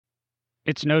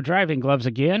it's no driving gloves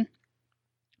again.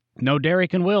 No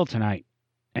Derek and Will tonight.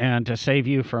 And to save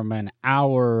you from an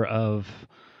hour of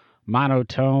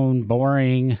monotone,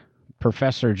 boring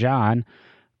Professor John,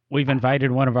 we've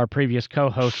invited one of our previous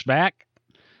co-hosts back.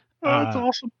 Oh, that's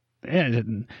awesome.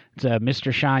 It's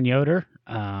Mr. Sean Yoder,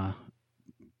 kind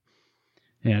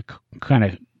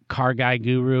of car guy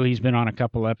guru. He's been on a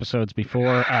couple episodes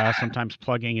before, sometimes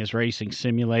plugging his racing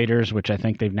simulators, which I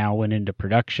think they've now went into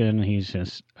production. He's a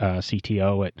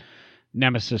CTO at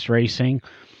Nemesis Racing,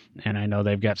 and I know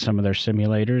they've got some of their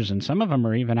simulators, and some of them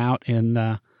are even out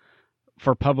in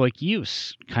for public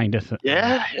use, kind of.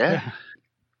 Yeah.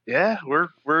 We're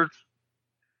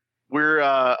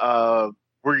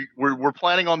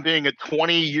planning on being a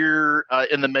 20-year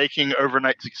in the making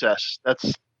overnight success.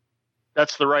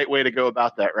 That's the right way to go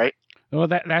about that, right? Well,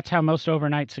 that's how most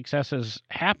overnight successes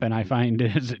happen. I find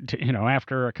is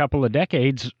after a couple of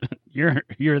decades,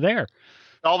 you're there.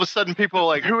 All of a sudden, people are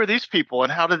like, "Who are these people,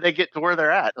 and how did they get to where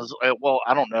they're at?" I was like, well,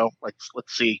 I don't know. Let's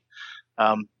see.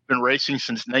 Been racing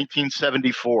since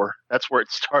 1974. That's where it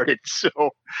started. So,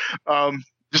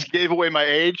 just gave away my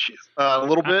age a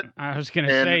little bit. I was going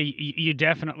to say, you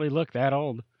definitely look that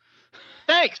old.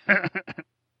 Thanks.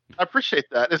 I appreciate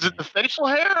that. Is it the facial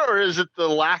hair or is it the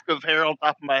lack of hair on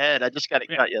top of my head? I just got it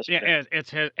cut yesterday. Yeah,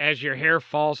 it's as your hair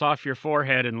falls off your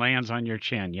forehead and lands on your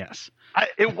chin. Yes. I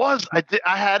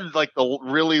had like the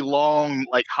really long,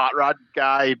 like hot rod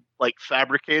guy, like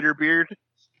fabricator beard,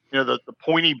 the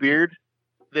pointy beard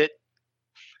that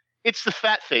it's the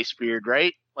fat face beard,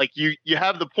 right? Like you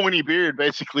have the pointy beard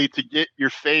basically to get your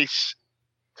face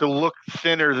to look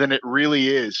thinner than it really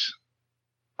is.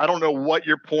 I don't know what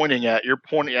you're pointing at. You're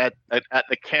pointing at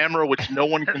the camera, which no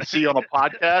one can see on a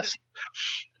podcast.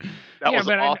 That was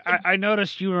awesome. I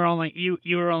noticed you were only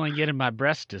getting my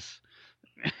breastus,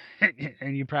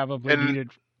 and you probably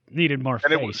needed more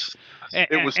face.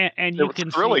 It was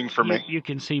thrilling for me. You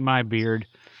can see my beard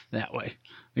that way.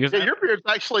 Because your beard's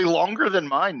actually longer than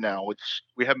mine now, which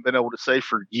we haven't been able to say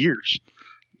for years.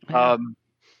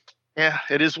 Yeah,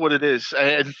 it is what it is.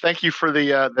 And thank you for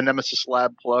the Nemesis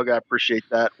Lab plug. I appreciate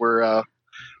that. We're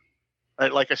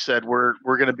like I said, we're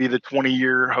going to be the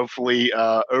 20-year, hopefully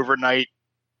overnight.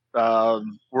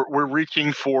 We're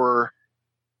reaching for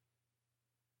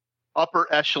upper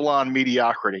echelon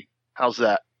mediocrity. How's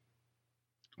that?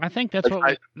 I think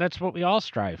that's what we all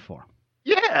strive for.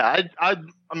 Yeah, I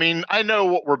mean, I know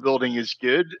what we're building is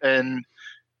good, and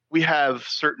we have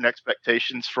certain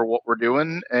expectations for what we're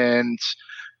doing, and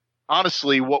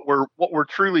honestly, what we're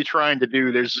truly trying to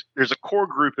do, there's a core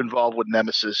group involved with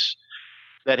Nemesis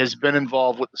that has been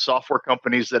involved with the software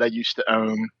companies that I used to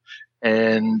own,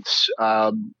 and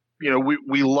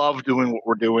we love doing what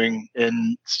we're doing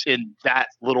in that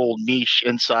little niche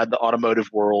inside the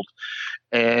automotive world.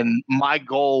 And my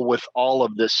goal with all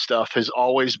of this stuff has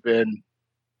always been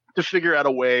to figure out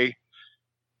a way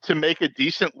to make a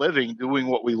decent living doing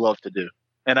what we love to do.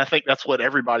 And I think that's what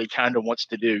everybody kind of wants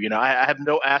to do. I have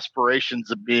no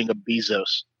aspirations of being a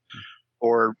Bezos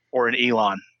or an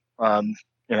Elon.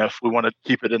 If we want to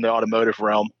keep it in the automotive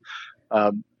realm,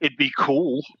 it'd be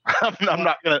cool. I'm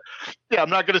not gonna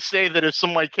say that if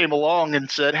somebody came along and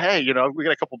said, "Hey, we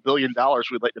got a couple $1 billion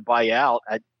we'd like to buy you out,"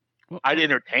 I'd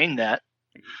entertain that.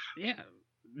 Yeah,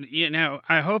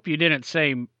 I hope you didn't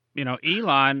say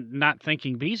Elon, not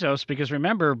thinking Bezos, because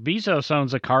remember, Bezos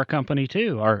owns a car company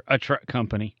too, or a truck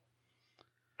company.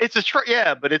 It's a truck,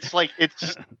 yeah, but it's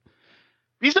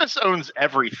Bezos owns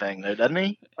everything, though, doesn't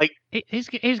he? Like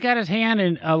he's got his hand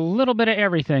in a little bit of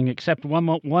everything except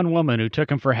one woman who took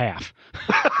him for half.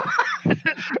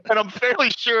 And I'm fairly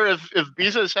sure if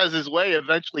Bezos has his way,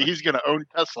 eventually he's going to own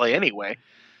Tesla anyway,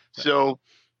 so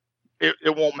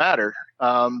it won't matter.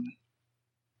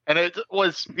 And it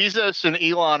was Bezos and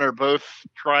Elon are both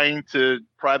trying to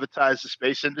privatize the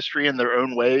space industry in their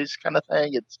own ways, kind of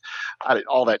thing.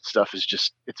 All that stuff is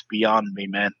it's beyond me,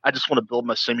 man. I just want to build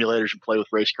my simulators and play with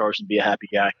race cars and be a happy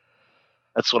guy.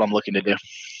 That's what I'm looking to do.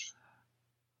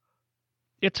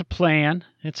 It's a plan.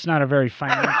 It's not a very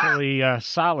financially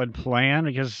solid plan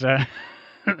because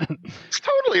it's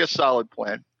totally a solid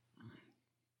plan.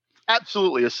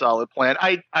 Absolutely a solid plan.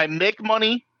 I make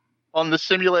money on the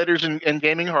simulators and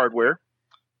gaming hardware,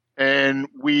 and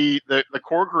the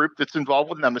core group that's involved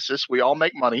with Nemesis, we all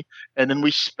make money, and then we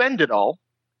spend it all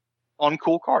on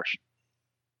cool cars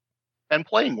and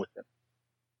playing with them.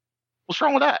 What's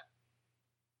wrong with that?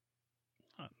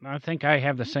 I think I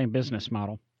have the same business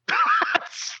model.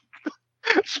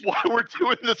 That's why we're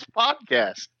doing this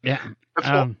podcast. Yeah.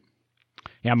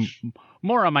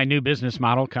 More on my new business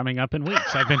model coming up in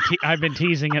weeks. I've been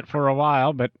teasing it for a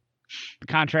while, but the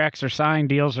contracts are signed,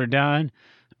 deals are done.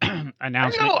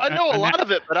 announcement. I know a lot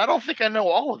of it, but I don't think I know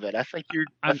all of it. I think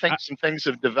some things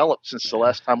have developed since the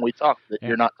last time we talked that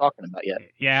you're not talking about yet.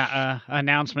 Yeah,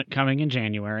 announcement coming in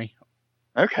January.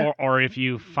 Okay. Or if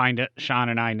you find it, Sean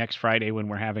and I next Friday when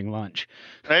we're having lunch.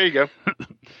 There you go.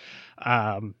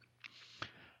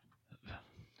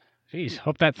 Geez,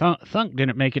 hope that thunk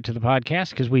didn't make it to the podcast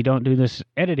because we don't do this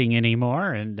editing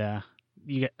anymore. And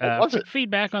you get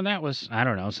feedback on that was, I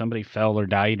don't know, somebody fell or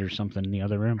died or something in the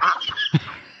other room.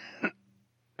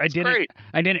 I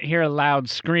didn't hear a loud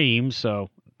scream, so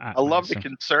I love the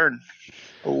concern.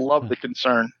 I love the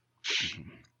concern.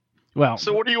 Well,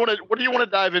 so what do you want to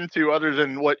dive into other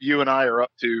than what you and I are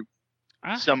up to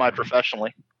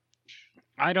semi-professionally?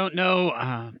 I don't know.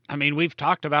 I mean, we've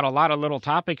talked about a lot of little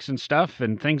topics and stuff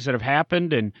and things that have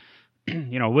happened, and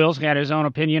Will's got his own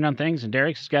opinion on things, and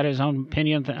Derek's got his own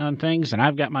opinion on things, and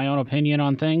I've got my own opinion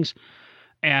on things.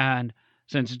 And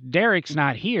since Derek's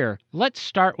not here, let's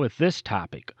start with this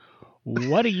topic.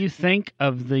 What do you think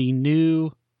of the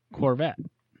new Corvette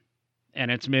and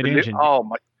its mid-engine? Oh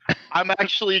my! I'm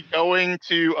actually going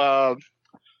to,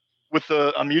 with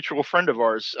a mutual friend of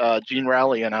ours, Gene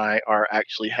Rowley, and I are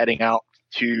actually heading out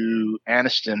to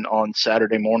Anniston on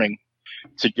Saturday morning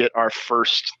to get our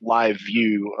first live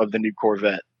view of the new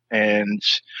Corvette and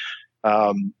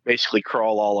basically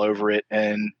crawl all over it.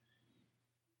 And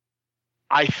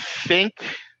I think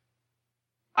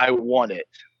I want it.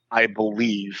 I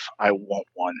believe I want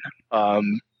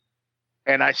one.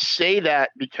 And I say that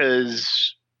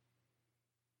because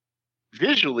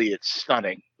visually it's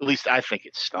stunning. At least I think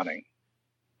it's stunning.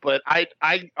 But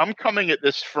I'm coming at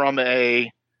this from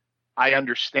I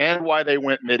understand why they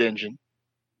went mid-engine.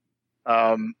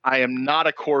 I am not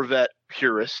a Corvette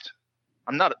purist.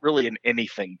 I'm not really an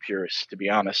anything purist, to be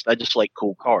honest. I just like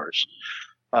cool cars,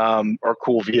 or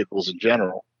cool vehicles in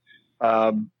general.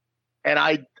 And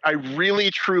I really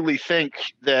truly think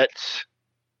that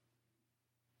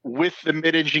with the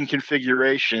mid-engine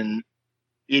configuration,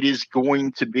 it is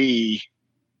going to be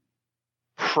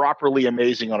properly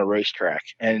amazing on a racetrack.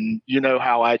 And you know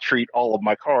how I treat all of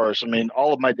my cars. I mean,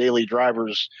 all of my daily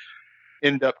drivers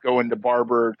end up going to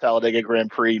Barber, Talladega Grand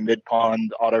Prix, Mid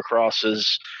Pond,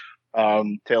 autocrosses,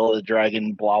 Tail of the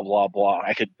Dragon, blah blah blah.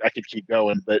 I could keep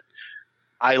going, but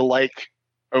I like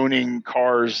owning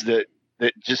cars that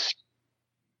just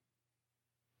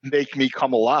make me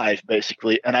come alive,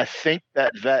 basically. And I think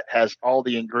that Vet has all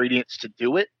the ingredients to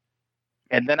do it.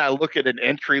 And then I look at an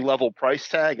entry level price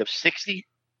tag of 60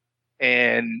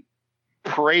 and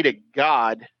pray to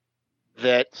God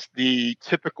that the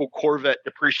typical Corvette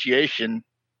depreciation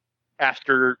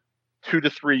after 2 to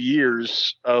 3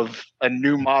 years of a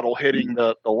new model hitting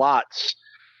the lots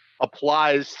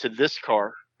applies to this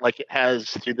car like it has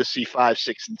to the C5,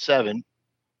 6, and 7.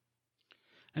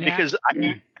 Yeah. Because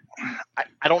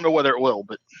I don't know whether it will,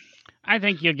 but I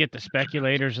think you'll get the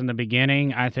speculators in the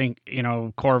beginning. I think,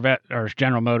 Corvette or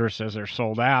General Motors says they're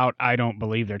sold out. I don't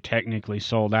believe they're technically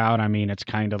sold out. I mean, it's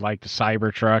kind of like the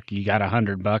Cybertruck. You got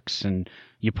 $100 and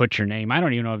you put your name. I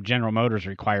don't even know if General Motors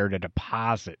required a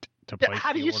deposit to place.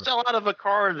 How do you sell out of a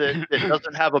car that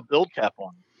doesn't have a build cap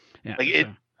on?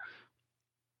 Yeah,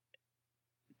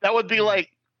 that would be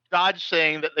like Dodge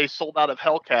saying that they sold out of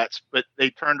Hellcats, but they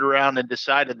turned around and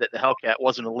decided that the Hellcat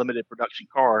wasn't a limited production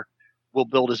car. We'll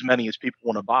build as many as people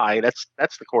want to buy. That's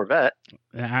the Corvette.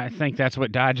 I think that's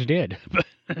what Dodge did.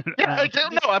 Yeah,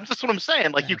 no, I'm just what I'm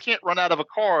saying. Like, you can't run out of a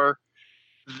car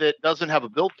that doesn't have a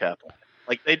build cap on.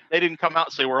 Like, they didn't come out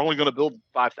and say, we're only going to build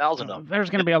 5,000 of them. There's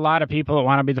going to be a lot of people that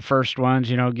want to be the first ones,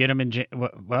 get them in.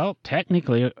 Well,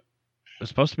 technically, it was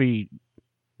supposed to be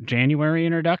January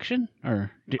introduction, or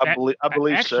I believe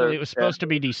actually so. It was supposed to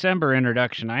be December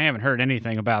introduction. I haven't heard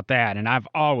anything about that, and I've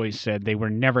always said they were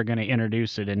never going to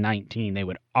introduce it in 19. They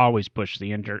would always push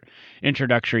the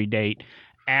introductory date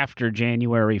after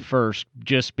January 1st,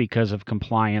 just because of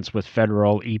compliance with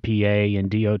federal EPA and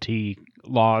DOT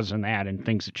laws and that, and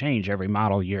things that change every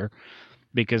model year.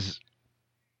 Because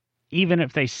even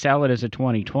if they sell it as a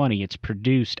 2020, it's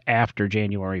produced after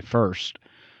January 1st,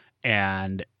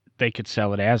 and they could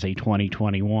sell it as a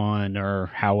 2021 or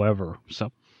however.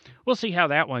 So we'll see how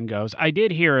that one goes. I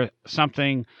did hear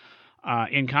something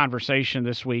in conversation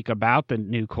this week about the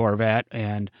new Corvette,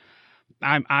 and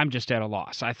I'm just at a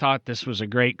loss. I thought this was a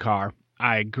great car.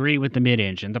 I agree with the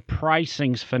mid-engine. The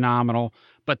pricing's phenomenal,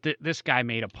 but this guy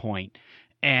made a point,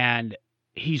 and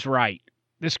he's right.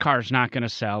 This car's not going to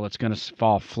sell. It's going to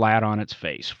fall flat on its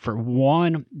face for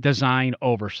one design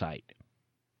oversight.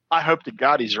 I hope to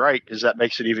God he's right, because that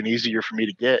makes it even easier for me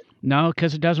to get. No,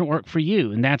 because it doesn't work for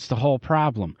you, and that's the whole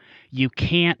problem. You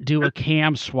can't do a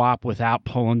cam swap without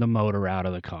pulling the motor out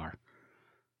of the car.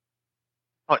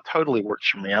 Oh, it totally works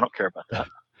for me. I don't care about that.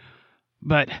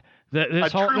 But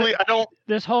I don't.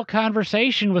 this whole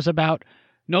conversation was about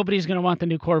nobody's going to want the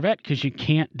new Corvette because you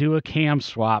can't do a cam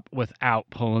swap without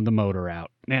pulling the motor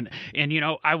out. And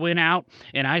I went out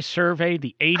and I surveyed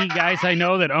the 80 guys I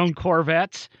know that own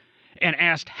Corvettes and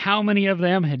asked how many of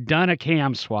them had done a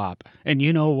cam swap. And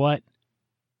you know what?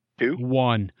 2.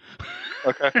 1.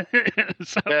 Okay.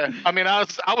 So, yeah. I mean, I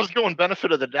was going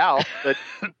benefit of the doubt, but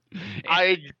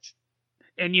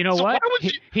And you know what?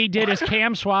 He did his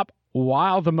cam swap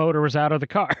while the motor was out of the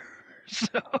car.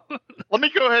 So let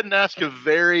me go ahead and ask a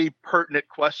very pertinent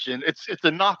question. It's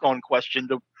a knock-on question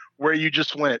to where you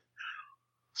just went.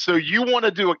 So you want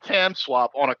to do a cam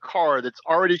swap on a car that's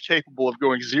already capable of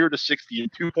going 0 to 60 in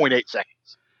 2.8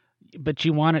 seconds. But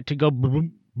you want it to go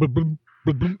boom, boom, boom,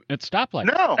 boom, boom at stoplight.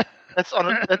 No,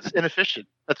 that's inefficient.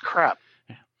 That's crap.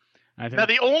 Now,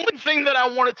 the only thing that I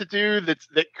want it to do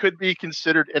that could be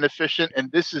considered inefficient,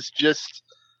 and this is just,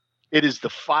 it is the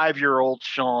 5-year-old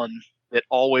Sean that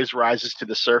always rises to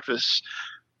the surface.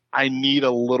 I need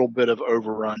a little bit of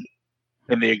overrun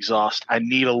in the exhaust. I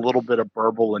need a little bit of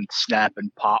burble and snap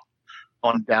and pop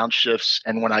on downshifts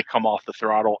and when I come off the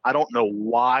throttle. I don't know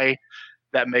why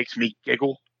that makes me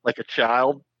giggle like a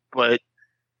child, but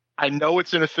I know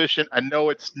it's inefficient. I know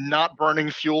it's not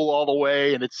burning fuel all the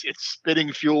way, and it's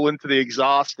spitting fuel into the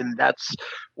exhaust, and that's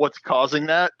what's causing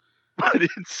that. But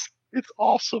it's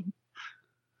awesome.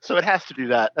 So it has to do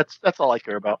that. That's all I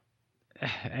care about.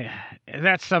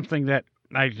 That's something that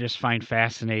I just find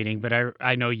fascinating. But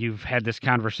I know you've had this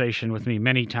conversation with me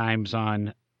many times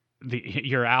on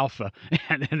your Alpha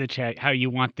and in the chat, how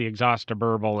you want the exhaust to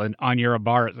burble, and on your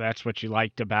Abarth, that's what you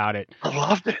liked about it. I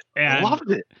loved it. I loved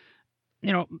it.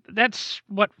 That's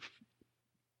what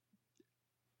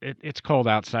it's cold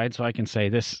outside, so I can say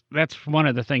this. That's one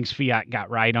of the things Fiat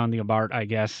got right on the Abarth, I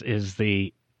guess, is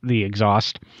the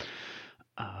exhaust.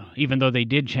 Even though they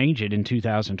did change it in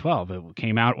 2012, it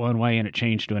came out one way and it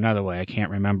changed to another way. I can't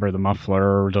remember the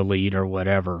muffler or the lead or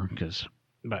whatever.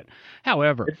 But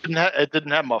however, it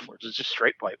didn't have mufflers. It's just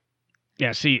straight pipe.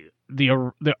 Yeah. See,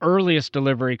 the earliest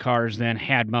delivery cars then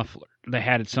had muffler. They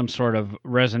had some sort of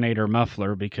resonator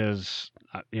muffler because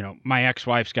my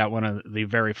ex-wife's got one of the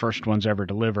very first ones ever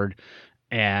delivered,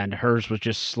 and hers was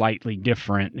just slightly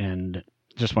different, and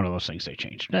just one of those things they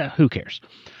changed. Who cares?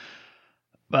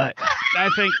 But I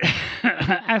think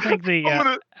the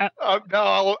I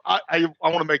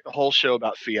want to make the whole show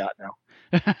about Fiat now.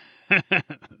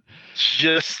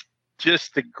 just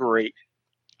the great.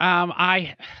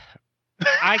 I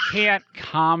can't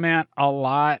comment a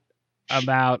lot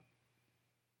about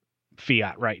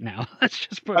Fiat right now. Let's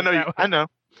just put it that way. I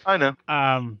know.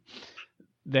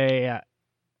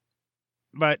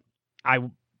 But I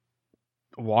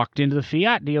walked into the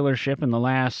Fiat dealership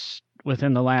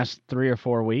within the last 3 or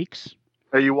 4 weeks.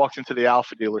 Oh, you walked into the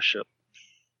Alpha dealership?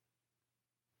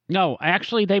 No,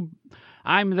 actually,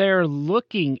 I'm there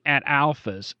looking at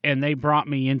Alphas, and they brought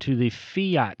me into the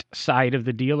Fiat side of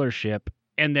the dealership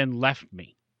and then left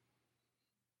me.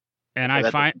 And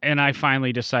I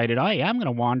finally decided, oh yeah, I'm going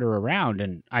to wander around,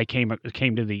 and I came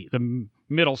to the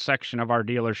middle section of our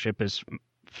dealership is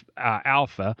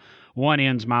Alpha. One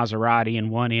end's Maserati,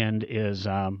 and one end is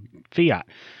Fiat.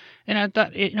 And I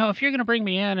thought, if you're going to bring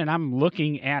me in and I'm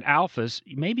looking at Alphas,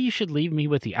 maybe you should leave me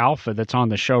with the Alpha that's on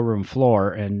the showroom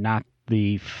floor and not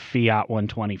the Fiat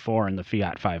 124 and the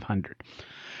Fiat 500.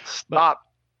 Stop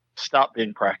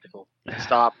being practical.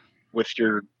 Stop with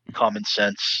your common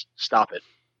sense. Stop it.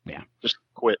 Yeah. Just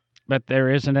quit. But there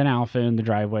isn't an Alpha in the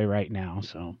driveway right now,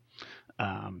 so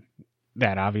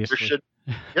that obviously. There should.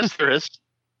 Yes, there is.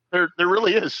 There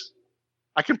really is.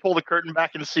 I can pull the curtain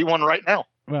back and see one right now.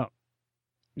 Well,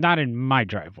 not in my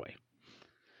driveway.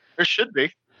 There should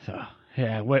be. So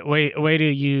yeah, wait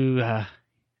till you. I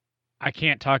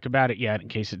can't talk about it yet in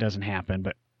case it doesn't happen,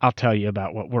 but I'll tell you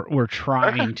about what we're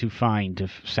trying to find to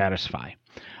satisfy.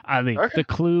 The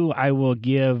clue I will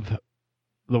give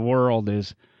the world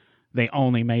is they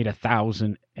only made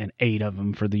 1,008 of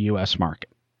them for the U.S. market.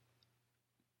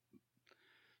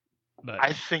 But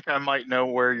I think I might know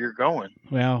where you're going.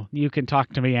 Well, you can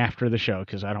talk to me after the show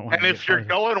because I don't want. And if you're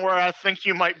going where I think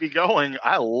you might be going,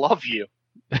 I love you.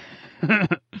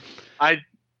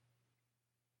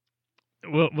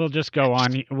 We'll just go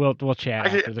on. We'll chat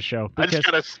after the show.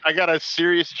 I got a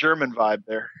serious German vibe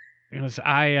there. Because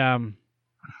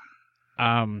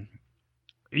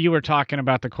you were talking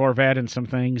about the Corvette and some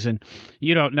things, and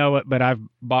you don't know it, but I've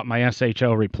bought my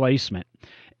SHO replacement,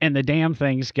 and the damn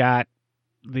thing's got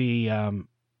the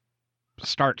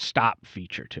start-stop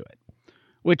feature to it,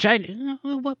 Which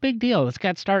what big deal? It's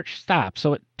got start stop,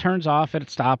 so it turns off at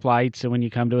stoplights, and when you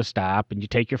come to a stop and you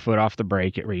take your foot off the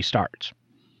brake, it restarts.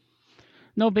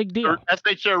 No big Or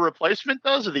deal. SHO replacement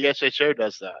does, or the SHO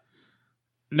does that?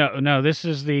 No, this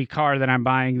is the car that I'm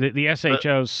buying. The But,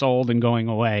 SHO's sold and going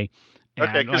away.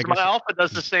 okay, And because like I my said, Alpha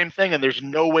does the same thing, and there's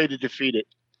no way to defeat it.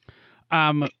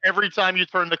 um, Like, every time you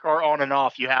turn the car on and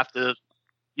off, you have to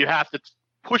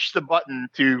push the button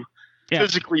to yeah,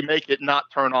 physically make it not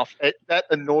turn off. That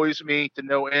annoys me to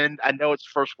no end. I know it's a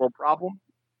first world problem,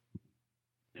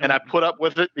 and I put up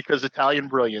with it because Italian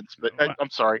brilliance. But I'm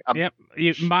sorry. Yep.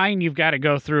 You've got to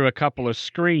go through a couple of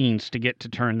screens to get to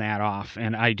turn that off,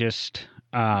 and I just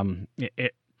I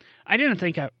didn't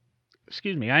think I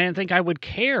didn't think I would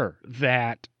care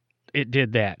that it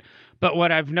did that. But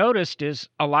what I've noticed is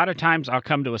a lot of times I'll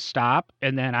come to a stop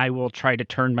and then I will try to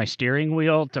turn my steering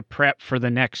wheel to prep for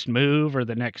the next move or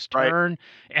the next turn,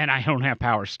 and I don't have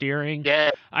power steering.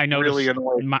 Yeah, I notice really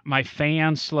annoying. my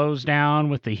fan slows down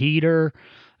with the heater.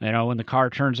 When the car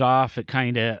turns off, it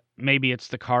kind of, maybe it's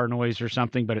the car noise or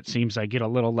something, but it seems I get a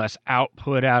little less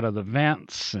output out of the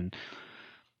vents, and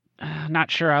not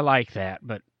sure I like that,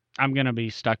 but I'm going to be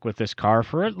stuck with this car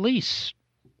for at least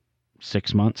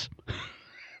 6 months.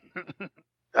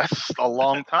 That's a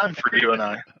long time for you and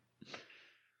I.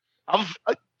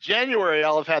 January,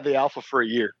 I'll have had the Alpha for a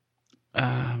year,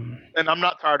 and I'm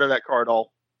not tired of that car at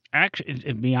all. Actually,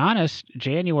 to be honest,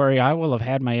 January I will have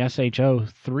had my SHO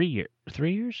 3 years.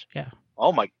 3 years? Yeah.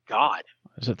 Oh my God!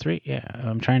 Is it 3? Yeah.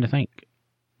 I'm trying to think.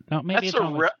 No, maybe That's it's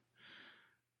only.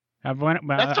 I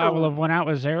will have went out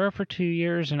with Zara for 2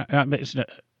 years, and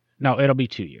no, it'll be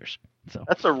 2 years. So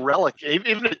that's a relic.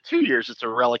 Even at 2 years, it's a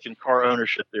relic in car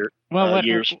ownership. There, well,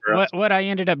 years for us. what I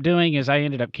ended up doing is I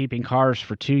ended up keeping cars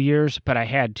for 2 years, but I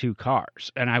had two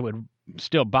cars, and I would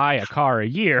still buy a car a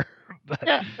year. But,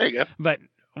 Yeah, there you go. But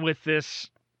with this,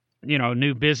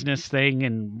 new business thing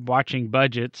and watching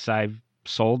budgets, I've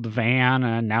sold the van,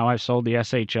 and now I've sold the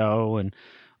SHO, and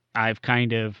I've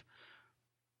kind of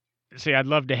see. I'd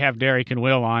love to have Derek and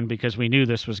Will on because we knew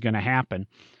this was going to happen.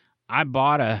 I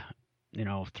bought a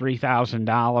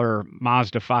 $3,000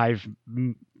 Mazda 5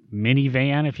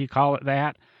 minivan, if you call it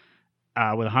that,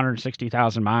 with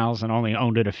 160,000 miles, and only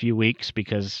owned it a few weeks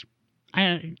because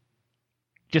I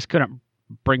just couldn't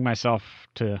bring myself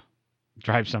to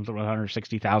drive something with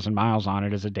 160,000 miles on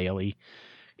it as a daily.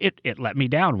 It let me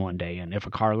down one day, and if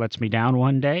a car lets me down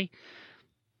one day,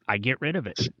 I get rid of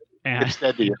it. And, it's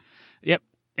dead to you. Yep.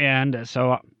 And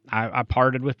so I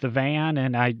parted with the van,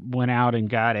 and I went out and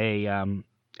got and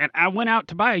I went out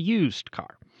to buy a used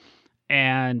car,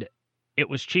 and it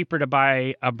was cheaper to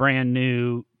buy a brand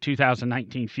new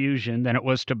 2019 Fusion than it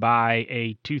was to buy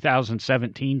a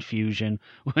 2017 Fusion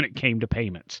when it came to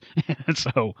payments.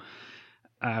 So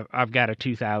I've got a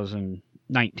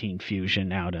 2019 Fusion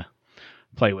now to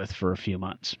play with for a few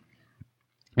months.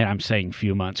 And I'm saying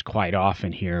few months quite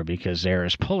often here because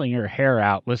Zara's pulling her hair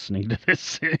out listening to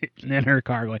this in her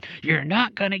car going, "You're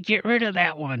not going to get rid of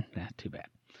that one." Too bad.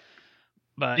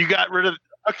 But you got rid of.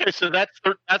 Okay, so that's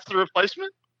the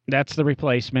replacement. That's the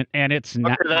replacement, and it's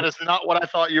not. Okay, that is not what I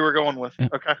thought you were going with.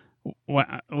 Okay.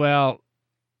 Well,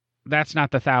 that's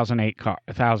not the 1008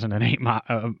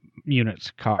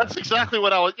 units car. That's exactly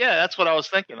what I was. Yeah, that's what I was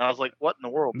thinking. I was like, "What in the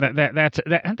world?"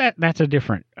 That's a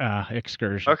different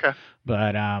excursion. Okay.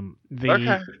 But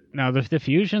the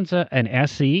Fusion's an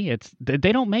SE.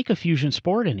 They don't make a Fusion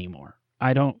Sport anymore.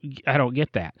 I don't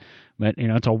get that. But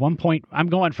it's a 1. I'm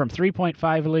going from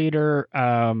 3.5 liter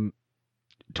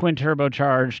twin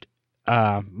turbocharged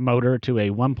motor to a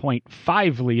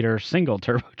 1.5 liter single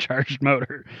turbocharged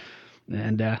motor.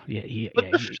 And I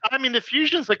mean, the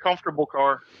Fusion's a comfortable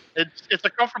car. It's a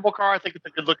comfortable car. I think it's a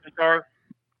good looking car.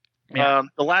 Yeah.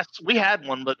 The last we had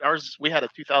one, but we had a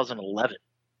 2011.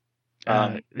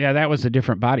 That was a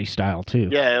different body style too.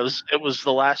 Yeah, it was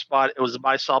the last body. It was the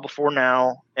body I saw before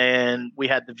now, and we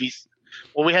had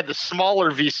we had the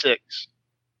smaller V6.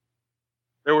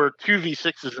 There were two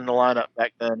V6s in the lineup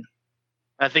back then.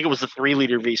 I think it was the 3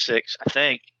 liter V6. I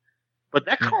think. But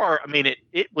that car, I mean,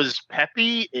 it was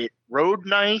peppy. It rode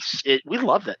nice. We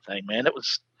loved that thing, man. It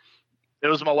was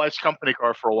my wife's company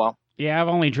car for a while. Yeah, I've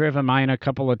only driven mine a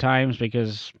couple of times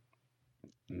because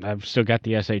I've still got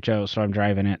the SHO, so I'm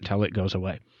driving it until it goes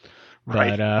away.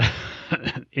 Right. But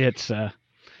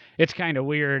it's kind of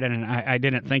weird, and I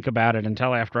didn't think about it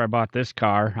until after I bought this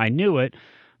car. I knew it,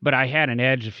 but I had an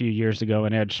Edge a few years ago,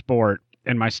 an Edge Sport,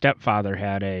 and my stepfather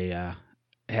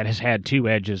has had two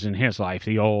Edges in his life,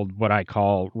 the old, what I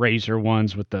call razor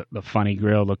ones with the funny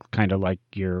grill, look kind of like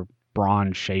your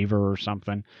Braun shaver or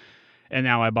something. And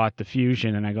now I bought the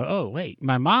Fusion, and I go, oh, wait,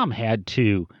 my mom had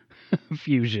two.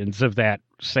 Fusions of that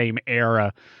same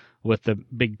era with the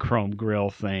big chrome grille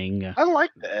thing. I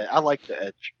like the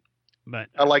Edge. But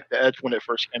I liked the Edge when it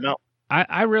first came out.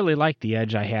 I really like the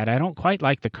Edge I had. I don't quite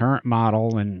like the current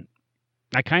model, and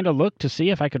I kind of looked to see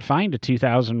if I could find a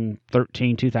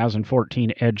 2013,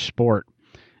 2014 Edge Sport,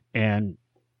 and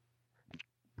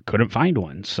couldn't find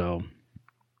one. So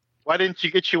why didn't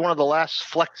you get you one of the last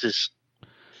Flexes?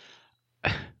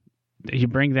 You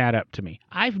bring that up to me.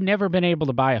 I've never been able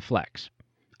to buy a Flex.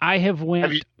 I have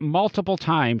went multiple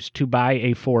times to buy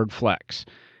a Ford Flex.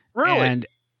 Really? And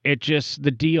it just,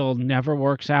 the deal never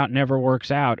works out.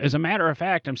 As a matter of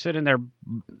fact, I'm sitting there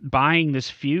buying this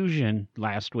Fusion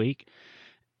last week,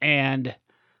 and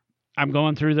I'm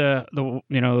going through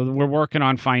we're working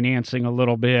on financing a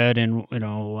little bit, and,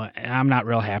 I'm not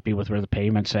real happy with where the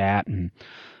payment's at. And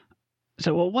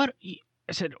so, well, what?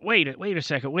 I said, wait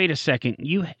a second.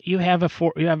 You have a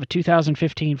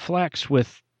 2015 Flex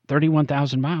with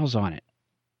 31,000 miles on it.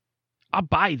 I'll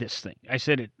buy this thing. I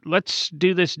said, let's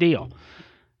do this deal.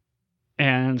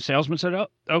 And the salesman said, oh,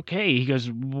 okay. He goes,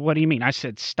 what do you mean? I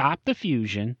said, stop the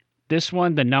Fusion. This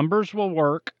one, the numbers will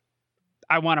work.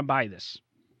 I want to buy this.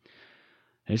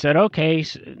 He said, okay.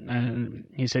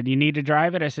 He said, you need to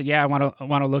drive it? I said, yeah, I want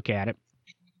to look at it.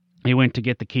 He went to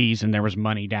get the keys, and there was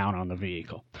money down on the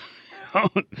vehicle.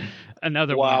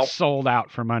 Another one sold out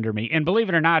from under me. And believe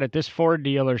it or not, at this Ford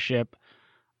dealership,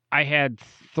 I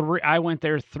went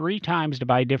there 3 times to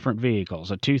buy different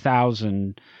vehicles. A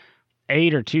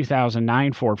 2008 or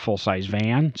 2009 Ford full-size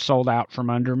van sold out from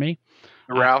under me.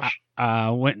 Roush?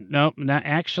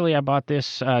 Actually, I bought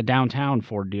this downtown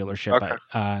Ford dealership.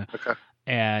 Okay.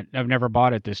 And I've never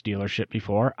bought at this dealership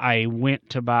before. I went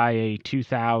to buy a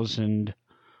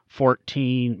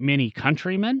 2014 Mini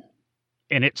Countryman,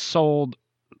 and it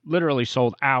literally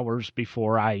sold hours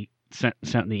before I sent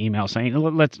the email saying,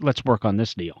 let's work on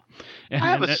this deal. And I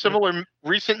have a similar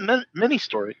recent mini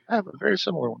story. I have a very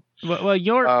similar one. Well,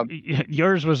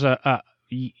 yours was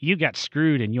you got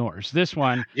screwed in yours. This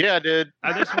one, yeah, I did.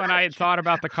 This one, I had thought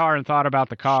about the car,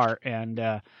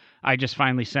 and I just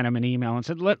finally sent him an email and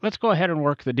said, let's go ahead and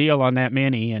work the deal on that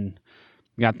Mini, and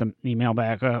got the email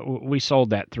back. We sold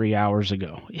that 3 hours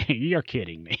ago. You're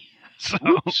kidding me.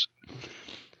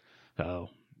 So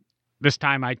this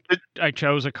time I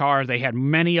chose a car. They had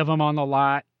many of them on the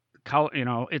lot.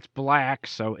 It's black,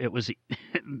 so it was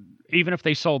even if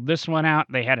they sold this one out,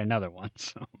 they had another one.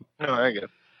 So there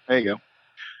you go.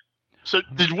 So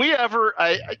did we ever?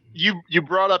 You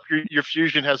brought up your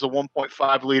Fusion has a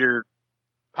 1.5 liter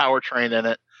powertrain in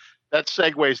it. That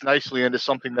segues nicely into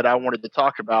something that I wanted to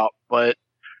talk about. But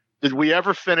did we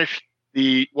ever finish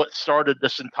what started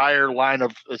this entire line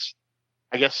of this,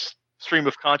 I guess, stream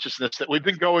of consciousness that we've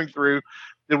been going through?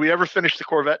 Did we ever finish the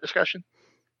Corvette discussion?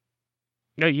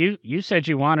 No, you said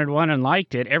you wanted one and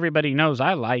liked it. Everybody knows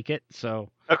I like it, so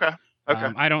okay.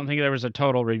 I don't think there was a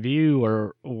total review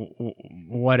or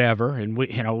whatever. And we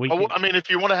I mean, if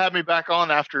you want to have me back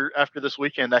on after this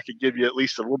weekend, I could give you at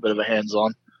least a little bit of a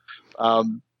hands-on.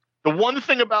 The one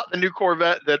thing about the new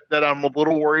Corvette that I'm a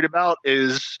little worried about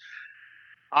is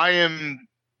I am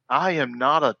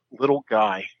not a little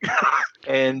guy,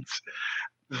 and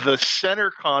the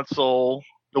center console,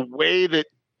 the way that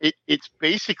it's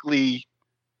basically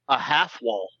a half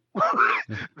wall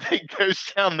that goes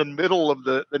down the middle of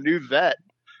the new Vet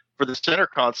for the center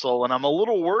console, and I'm a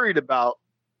little worried about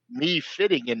me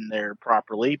fitting in there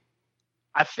properly.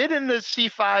 I fit in the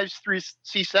C5s,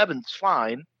 C7s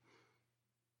fine,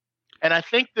 and I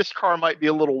think this car might be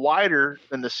a little wider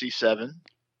than the C7.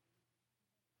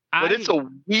 But it's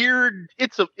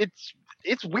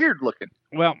weird looking.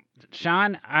 Well,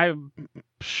 Sean, I'm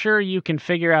sure you can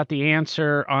figure out the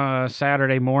answer on a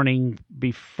Saturday morning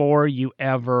before you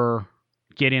ever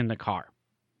get in the car.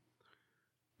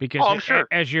 Because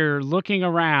as you're looking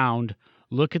around,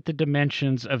 look at the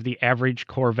dimensions of the average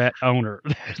Corvette owner.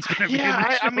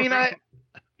 Yeah,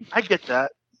 I get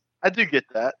that. I do get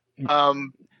that.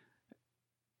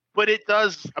 But it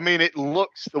does. I mean, it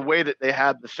looks the way that they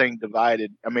have the thing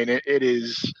divided. I mean, it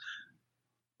is.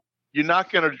 You're not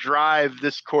going to drive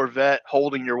this Corvette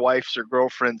holding your wife's or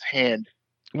girlfriend's hand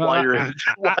while you're.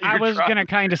 I was going to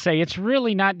kind of say it's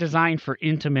really not designed for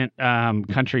intimate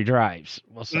country drives.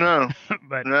 No,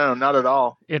 but no, not at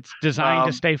all. It's designed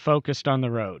to stay focused on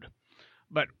the road.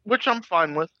 But which I'm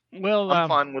fine with. Well, I'm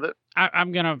fine with it.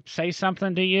 I'm going to say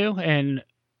something to you, and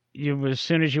as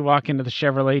soon as you walk into the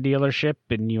Chevrolet dealership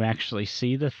and you actually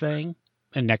see the thing,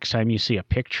 and next time you see a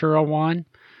picture of one,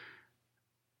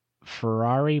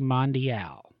 Ferrari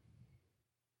Mondial.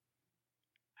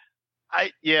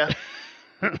 Yeah.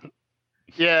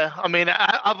 Yeah, I mean,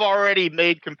 I've already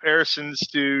made comparisons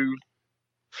to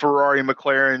Ferrari,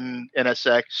 McLaren,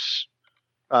 NSX.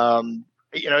 Um,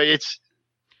 it's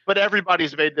but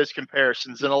everybody's made those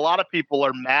comparisons, and a lot of people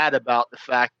are mad about the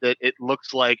fact that it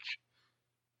looks like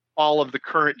all of the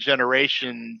current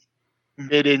generation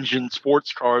mid-engine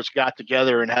sports cars got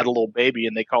together and had a little baby,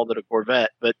 and they called it a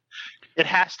Corvette. But it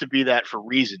has to be that for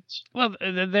reasons. Well,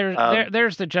 Um,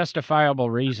 there's the justifiable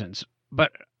reasons,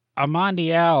 but a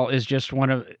Mondial is just one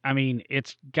of. I mean,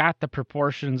 it's got the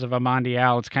proportions of a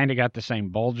Mondial. It's kind of got the same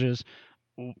bulges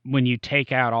when you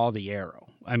take out all the aero.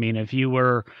 I mean, if you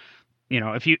were,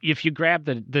 if you grab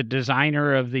the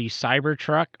designer of the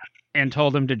Cybertruck and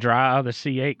told him to draw the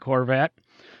C8 Corvette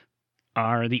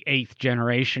or the eighth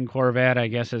generation Corvette, I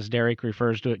guess as Derek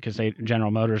refers to it, because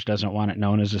General Motors doesn't want it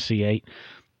known as a C8,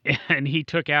 and he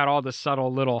took out all the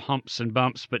subtle little humps and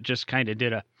bumps, but just kind of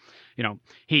did a,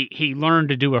 he learned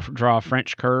to draw a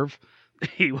French curve.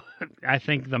 He, I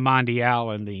think the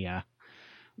Mondial and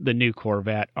the new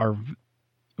Corvette are,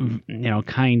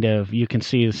 kind of, you can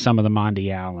see some of the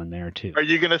Mondial in there too. are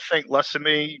you going to think less of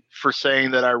me for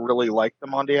saying that I really like the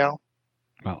Mondial?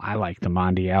 Well, I like the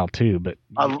Mondial too, but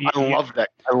I love that.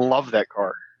 I love that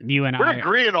car. You and We're I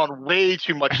agreeing on way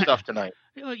too much stuff tonight.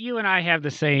 you and I have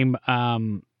the same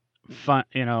fun,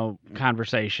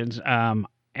 conversations.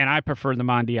 And I prefer the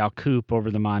Mondial Coupe over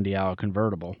the Mondial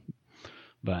convertible,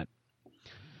 but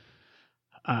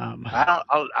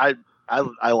I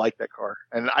like that car,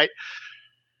 and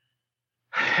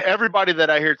everybody that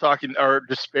I hear talking or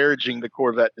disparaging the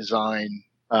Corvette design,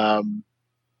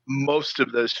 most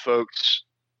of those folks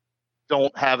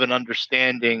don't have an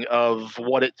understanding of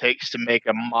what it takes to make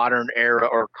a modern era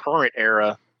or current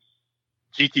era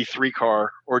GT3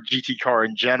 car or GT car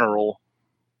in general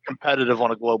competitive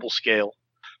on a global scale.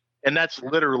 And that's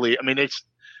literally, I mean,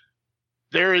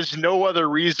 there is no other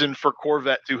reason for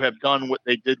Corvette to have done what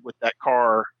they did with that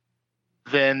car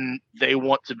than they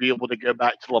want to be able to go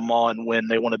back to Le Mans and win.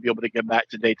 They want to be able to go back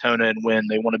to Daytona and win.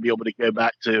 They want to be able to go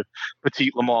back to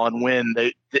Petit Le Mans and win.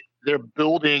 They're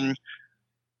building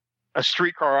a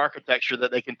streetcar architecture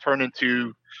that they can turn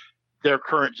into their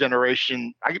current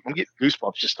generation. I'm getting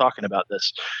goosebumps just talking about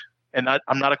this. And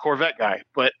I'm not a Corvette guy,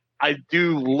 but I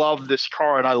do love this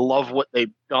car, and I love what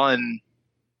they've done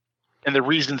and the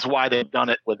reasons why they've done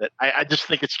it with it. I just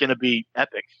think it's going to be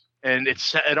epic, and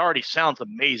it already sounds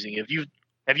amazing. Have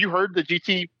you heard the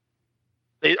GT?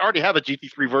 They already have a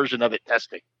GT3 version of it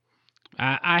testing.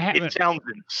 I haven't. It sounds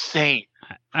insane.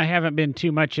 I haven't been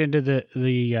too much into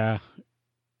the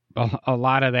a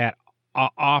lot of that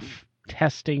off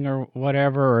testing or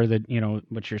whatever, or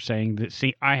what you're saying.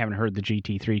 See, I haven't heard the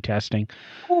GT3 testing,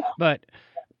 but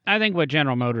I think what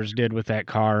General Motors did with that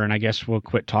car, and I guess we'll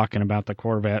quit talking about the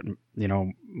Corvette and,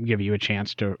 give you a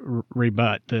chance to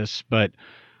rebut this, but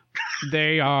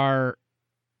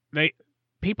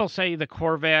people say the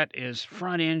Corvette is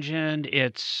front engined.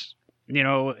 It's,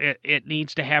 it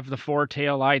needs to have the 4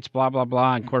 tail lights, blah, blah,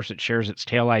 blah. And of course, it shares its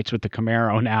tail lights with the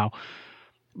Camaro now.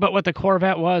 But what the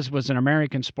Corvette was an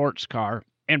American sports car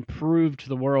and proved to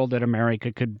the world that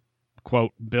America could,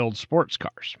 quote, build sports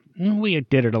cars. We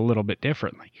did it a little bit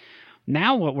differently.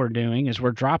 Now what we're doing is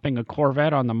we're dropping a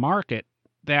Corvette on the market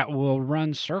that will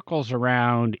run circles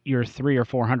around your $300,000 or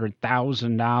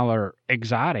 $400,000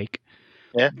 exotic,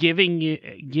 give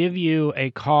you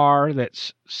a car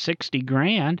that's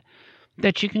 $60,000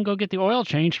 that you can go get the oil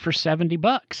change for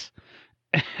 $70.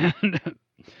 And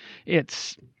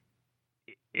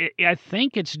I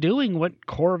think it's doing what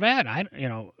Corvette.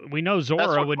 We know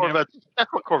Zora would never.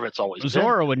 That's what Corvette's always been.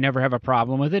 Zora would never have a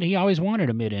problem with it. He always wanted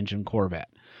a mid-engine Corvette.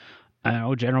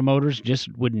 General Motors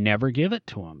just would never give it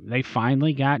to him. They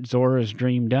finally got Zora's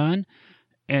dream done.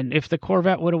 And if the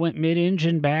Corvette would have went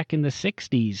mid-engine back in the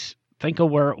 '60s, think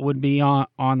of where it would be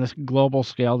on this global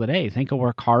scale today. Think of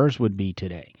where cars would be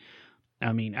today.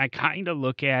 I mean, I kind of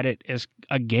look at it as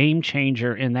a game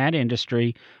changer in that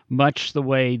industry, much the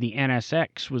way the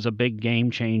NSX was a big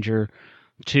game changer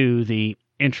to the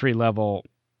entry-level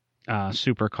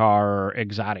supercar or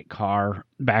exotic car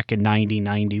back in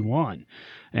 1991.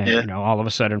 And, all of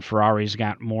a sudden Ferrari's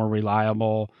got more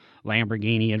reliable.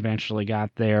 Lamborghini eventually got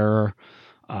there.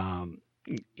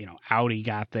 Audi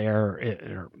got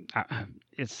there.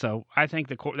 So I think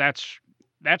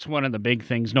that's one of the big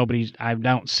things I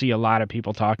don't see a lot of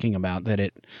people talking about,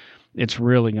 that it's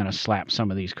really going to slap some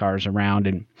of these cars around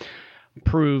and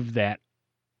prove that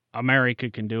America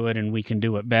can do it, and we can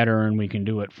do it better, and we can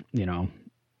do it,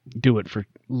 do it for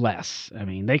less. I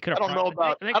mean, they could. I don't know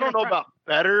about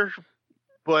better,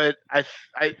 but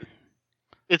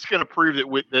it's going to prove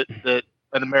that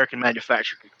an American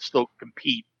manufacturer can still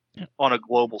compete on a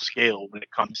global scale when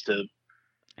it comes to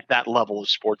that level of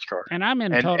sports car. And I'm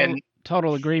in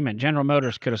total agreement. General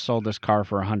Motors could have sold this car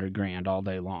for $100,000 all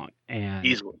day long, and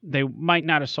easily. they might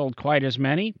not have sold quite as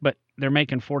many, but they're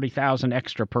making 40,000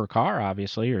 extra per car,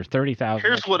 obviously, or 30,000.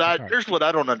 Here's what I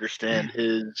don't understand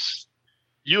is,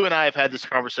 you and I have had this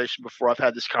conversation before. I've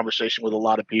had this conversation with a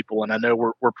lot of people, and I know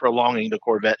we're prolonging the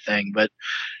Corvette thing, but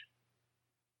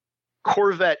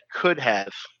Corvette could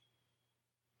have,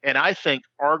 and I think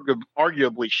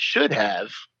arguably should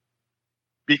have,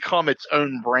 become its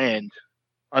own brand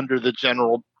under the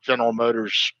General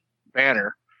Motors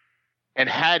banner. And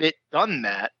had it done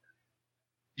that,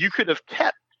 you could have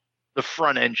kept the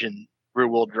front engine rear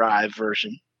wheel drive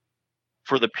version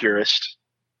for the purist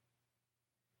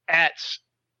at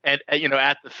the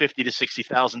 $50,000 to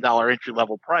 $60,000 entry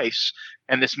level price,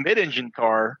 and this mid engine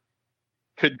car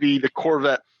could be the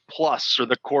Corvette Plus or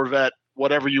the Corvette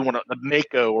whatever you want to, the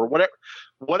Mako or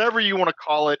whatever you want to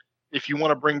call it. If you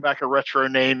want to bring back a retro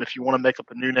name, if you want to make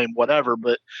up a new name, whatever,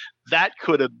 but that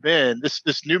could have been this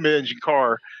new mid engine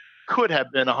car could have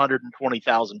been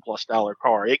 $120,000+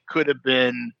 car. It could have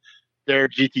been their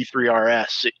GT3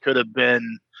 RS. It could have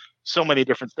been so many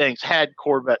different things had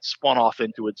Corvette spun off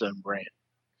into its own brand.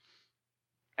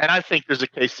 And I think there's a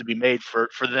case to be made for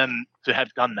them to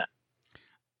have done that.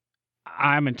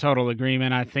 I'm in total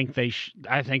agreement. I think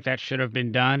I think that should have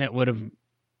been done. It would have.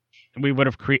 We would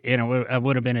have it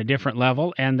would have been a different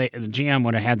level, and the GM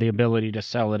would have had the ability to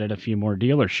sell it at a few more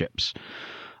dealerships.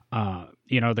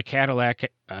 The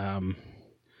Cadillac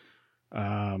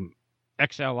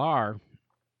XLR,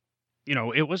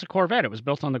 it was a Corvette. It was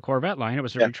built on the Corvette line. It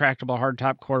was a retractable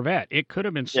hardtop Corvette. It could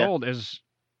have been sold as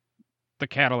the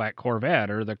Cadillac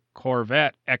Corvette or the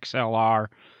Corvette XLR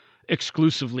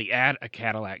exclusively at a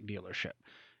Cadillac dealership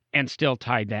and still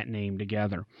tied that name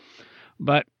together.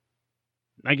 But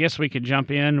I guess we could jump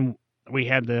in. We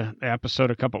had the episode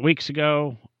a couple weeks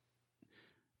ago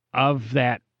of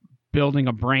that building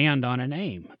a brand on a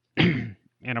name.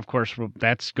 And of course,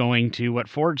 that's going to what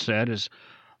Ford said is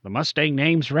the Mustang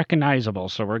name's recognizable.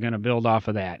 So we're going to build off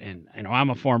of that. And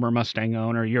I'm a former Mustang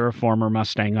owner. You're a former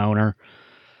Mustang owner.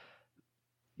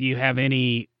 Do you have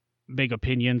any big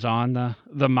opinions on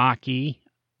the Mach-E?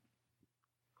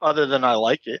 Other than I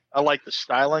like it. I like the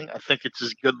styling. I think it's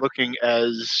as good looking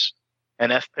as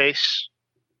an F-Pace.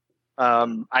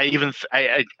 And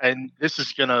this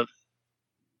is going to,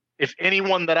 if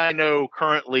anyone that I know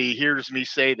currently hears me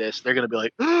say this, they're going to be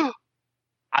like, oh,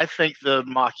 I think the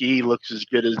Mach-E looks as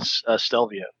good as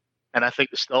Stelvio. And I think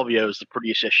the Stelvio is the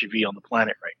prettiest SUV on the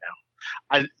planet right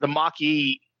now. The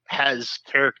Mach-E has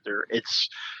character. It's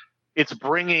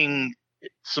bringing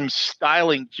some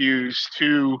styling cues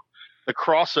to the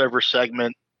crossover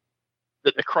segment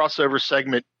that the crossover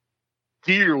segment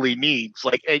dearly needs.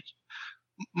 Like,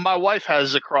 my wife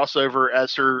has a crossover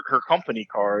as her company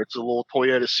car. It's a little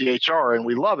Toyota CHR, and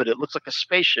we love it. It looks like a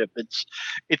spaceship. It's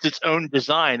its own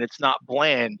design. It's not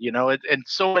bland, and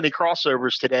so many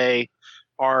crossovers today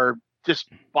are just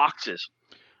boxes.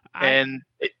 I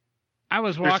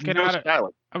was walking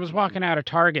out of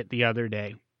Target the other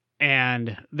day,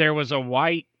 and there was a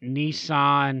white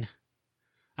Nissan.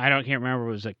 I can't remember if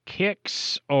it was a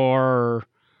Kicks or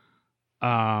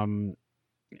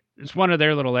it's one of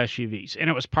their little SUVs, and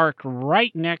it was parked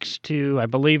right next to, I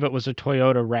believe it was a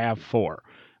Toyota RAV4,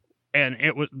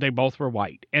 and they both were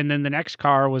white. And then the next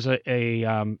car was a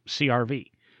CRV,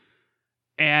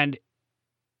 and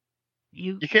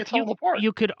you can't tell them apart.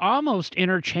 You could almost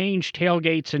interchange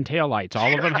tailgates and taillights.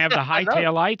 All of them have the high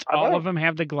taillights. All of them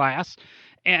have the glass,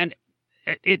 and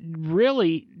it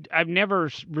really, I've never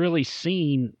really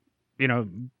seen,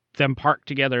 them parked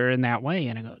together in that way.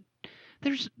 And I go,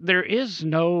 there is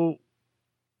no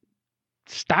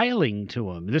styling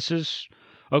to them. This is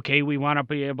okay. We want to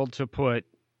be able to put,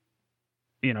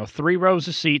 3 rows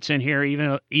of seats in here,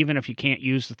 even if you can't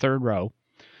use the third row.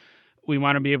 We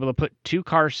want to be able to put 2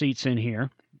 car seats in here.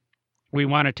 We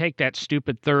want to take that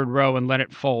stupid third row and let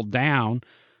it fold down,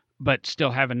 but still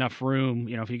have enough room.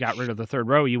 If you got rid of the third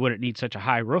row, you wouldn't need such a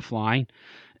high roof line.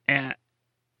 And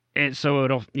so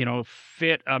it'll,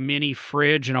 fit a mini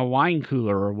fridge and a wine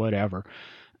cooler or whatever.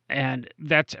 And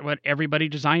that's what everybody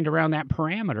designed around that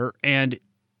parameter. And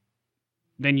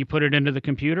then you put it into the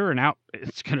computer, and out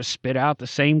it's going to spit out the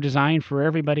same design for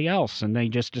everybody else. And they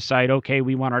just decide, okay,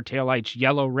 we want our taillights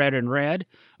yellow, red, and red,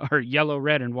 or yellow,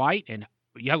 red, and white, and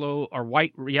yellow or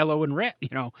white, yellow, and red.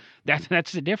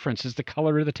 That's the difference, is the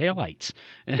color of the taillights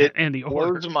and the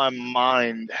order. It blows my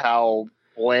mind how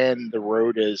bland the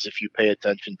road is if you pay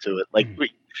attention to it. Like,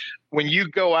 when you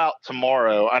go out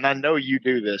tomorrow, and I know you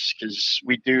do this because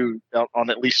we do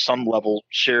on at least some level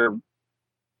share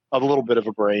a little bit of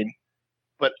a brain,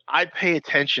 but I pay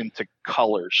attention to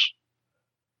colors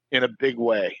in a big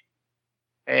way.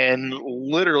 And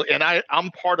literally, and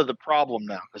I'm part of the problem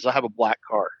now because I have a black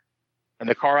car. And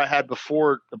the car I had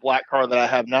before the black car that I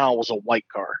have now was a white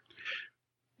car.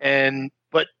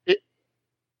 But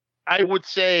I would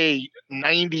say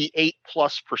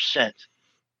 98+%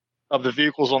 of the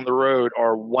vehicles on the road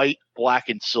are white, black,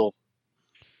 and silver.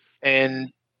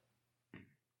 And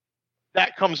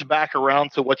that comes back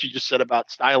around to what you just said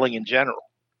about styling in general.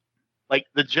 Like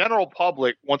the general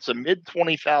public wants a mid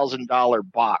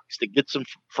 $20,000 box that gets them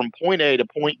from point A to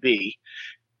point B,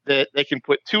 that they can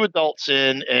put 2 adults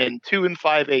in and 2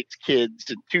 5/8 kids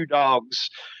and 2 dogs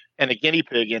and a guinea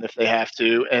pig in if they have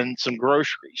to, and some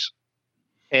groceries.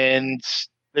 And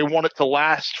they want it to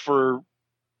last for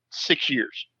 6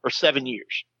 years or 7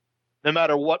 years, no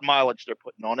matter what mileage they're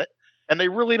putting on it. And they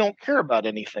really don't care about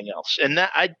anything else. And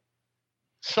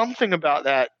something about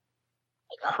that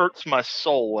hurts my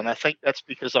soul. And I think that's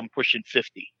because I'm pushing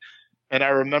 50. And I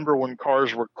remember when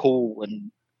cars were cool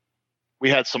and we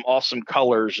had some awesome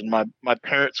colors, and my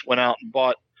parents went out and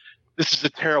bought, this is a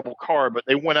terrible car, but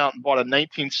they went out and bought a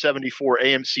 1974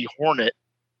 AMC Hornet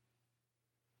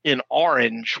in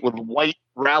orange with white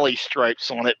rally stripes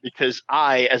on it because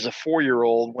I, as a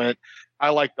 4-year-old, went, I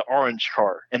like the orange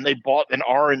car. And they bought an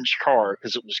orange car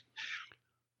because it was,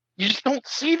 you just don't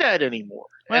see that anymore.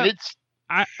 Well, and it's,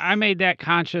 I made that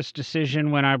conscious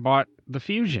decision when I bought the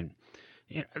Fusion.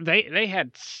 They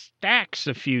had stacks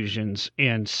of Fusions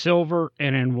in silver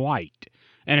and in white.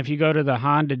 And if you go to the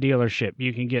Honda dealership,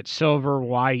 you can get silver,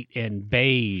 white, and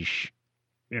beige,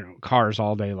 cars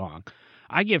all day long.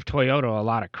 I give Toyota a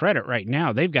lot of credit right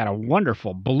now. They've got a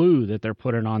wonderful blue that they're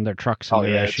putting on their trucks and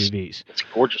their SUVs. It's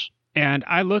gorgeous. And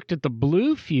I looked at the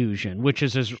blue Fusion, which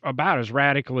is about as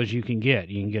radical as you can get.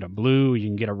 You can get a blue, you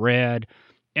can get a red.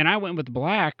 And I went with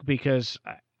black because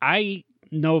I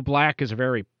know black is a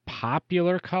very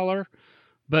popular color,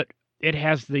 but it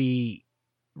has the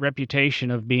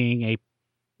reputation of being a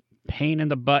pain in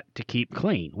the butt to keep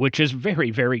clean, which is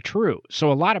very, very true. So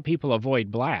a lot of people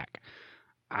avoid black.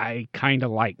 I kind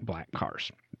of like black cars.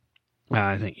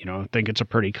 I think it's a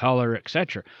pretty color,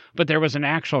 etc. But there was an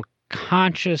actual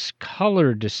conscious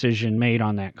color decision made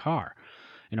on that car.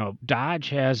 Dodge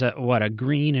has a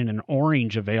green and an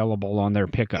orange available on their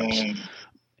pickups.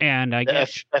 And I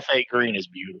guess F8 green is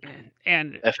beautiful.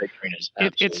 And F8 green is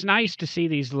it's nice to see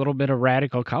these little bit of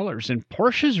radical colors, and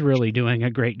Porsche's really doing a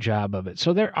great job of it.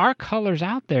 So there are colors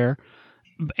out there,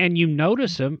 and you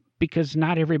notice them because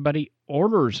not everybody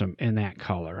orders them in that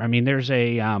color. I mean, there's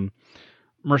a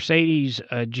Mercedes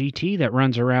GT that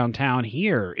runs around town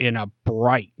here in a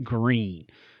bright green.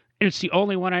 And it's the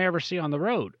only one I ever see on the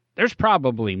road. There's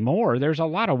probably more. There's a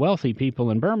lot of wealthy people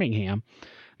in Birmingham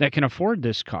that can afford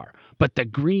this car. But the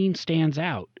green stands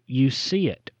out. You see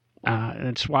it.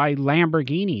 That's why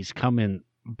Lamborghinis come in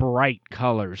bright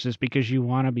colors, is because you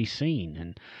want to be seen.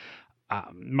 And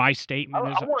my statement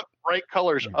is... I want bright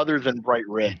colors other than bright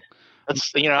red.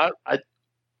 That's,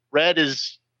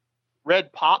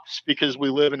 red pops because we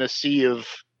live in a sea of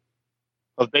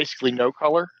basically no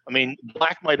color. I mean,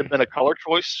 black might have been a color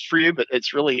choice for you, but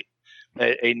it's really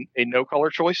a no color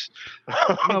choice.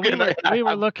 Well, we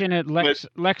were looking at Lexus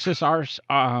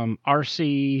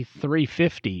RC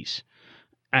 350s,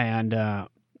 and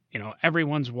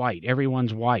everyone's white,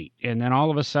 and then all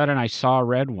of a sudden I saw a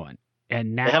red one,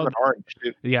 and now they have an orange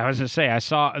too. Yeah, I was gonna say I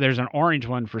saw there's an orange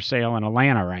one for sale in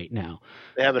Atlanta right now.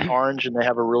 They have an orange and they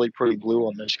have a really pretty blue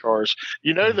on those cars.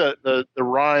 The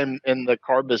rhyme in the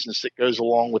car business that goes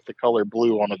along with the color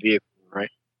blue on a vehicle,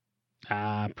 right?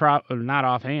 Not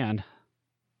offhand.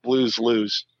 Blues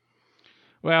lose.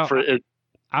 Well, you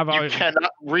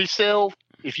cannot resell.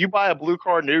 If you buy a blue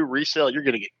car new resale, you're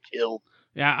going to get killed.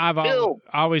 Yeah, I've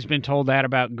always been told that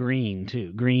about green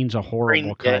too. Green's a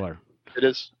horrible color. Yeah, it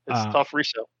is. It's tough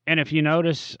resale. And if you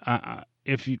notice,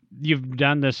 if you've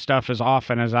done this stuff as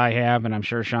often as I have, and I'm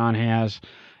sure Sean has,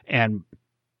 and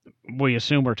we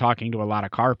assume we're talking to a lot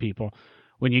of car people,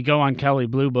 when you go on Kelley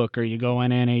Blue Book or you go on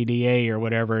NADA or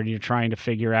whatever, and you're trying to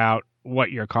figure out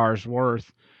what your car's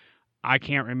worth, I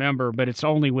can't remember, but it's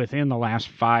only within the last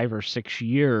 5 or 6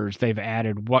 years they've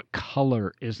added what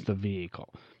color is the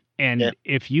vehicle. And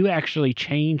if you actually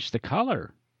change the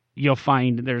color, you'll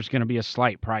find there's going to be a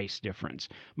slight price difference.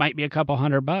 Might be a couple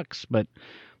 $100, but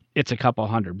it's a couple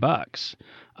 $100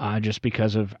 just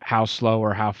because of how slow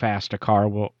or how fast a car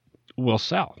will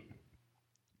sell.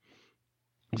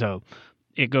 So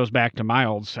it goes back to my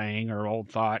old saying or old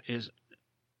thought is,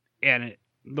 and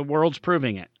the world's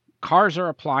proving it. Cars are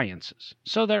appliances,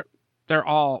 so they're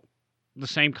all the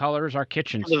same color as our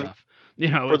kitchen stuff.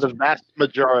 For It's the vast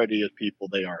majority of people,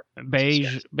 they are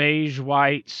yes. beige,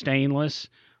 white, stainless.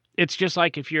 It's just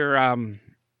like if you're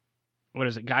what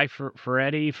is it, Guy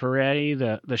Ferretti,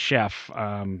 the chef,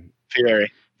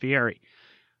 Fieri. Fieri.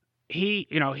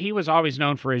 He was always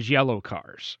known for his yellow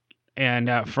cars.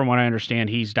 And from what I understand,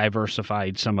 he's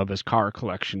diversified some of his car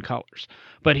collection colors.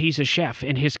 But he's a chef,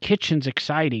 and his kitchen's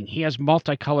exciting. He has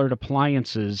multicolored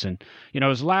appliances, and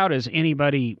as loud as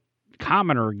anybody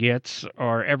commoner gets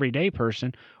or everyday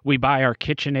person, we buy our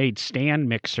KitchenAid stand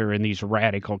mixer in these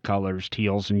radical colors,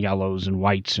 teals and yellows and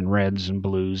whites and reds and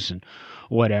blues and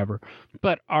whatever.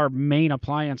 But our main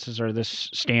appliances are this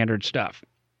standard stuff.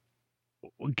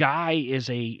 Guy is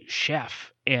a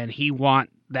chef, and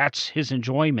that's his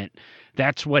enjoyment.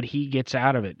 That's what he gets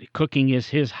out of it. Cooking is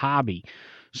his hobby.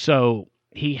 So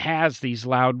he has these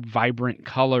loud, vibrant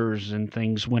colors and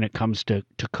things when it comes to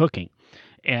cooking.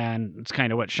 And it's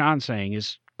kind of what Sean's saying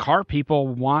is car people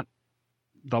want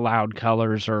the loud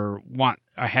colors or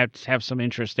have some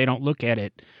interest. They don't look at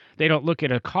it. They don't look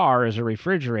at a car as a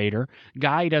refrigerator.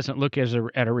 Guy doesn't look at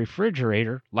a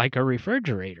refrigerator like a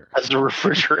refrigerator. As a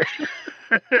refrigerator.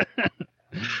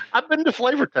 I've been to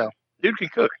Flavortown. Dude can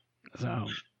cook. So,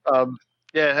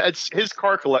 yeah, his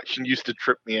car collection used to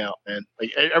trip me out, man.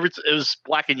 Like it was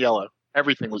black and yellow.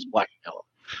 Everything was black and yellow.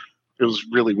 It was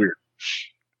really weird.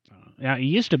 Yeah, it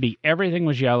used to be everything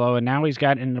was yellow, and now he's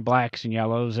got into blacks and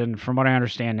yellows. And from what I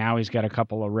understand, now he's got a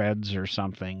couple of reds or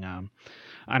something.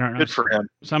 I don't know. Good for him.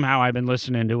 Somehow I've been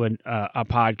listening to a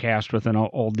podcast with an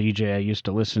old DJ I used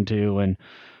to listen to, and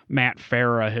Matt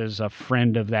Farah is a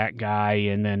friend of that guy,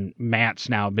 and then Matt's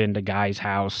now been to Guy's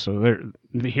house, so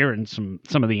they're hearing some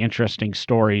of the interesting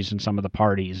stories and some of the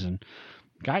parties. And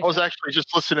I was actually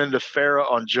just listening to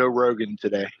Farah on Joe Rogan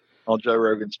today, on Joe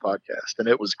Rogan's podcast, and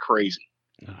it was crazy.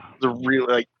 The real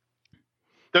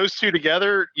those two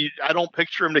together, I don't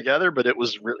picture them together, but it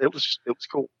was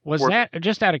cool. Was that,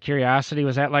 just out of curiosity,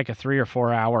 was that like a 3 or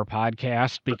 4 hour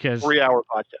podcast? Because 3-hour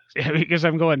podcast. Because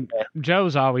I'm going, yeah.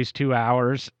 Joe's always 2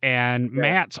 hours, and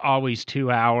Matt's always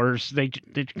 2 hours. They're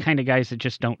kind of guys that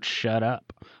just don't shut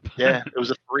up. Yeah, it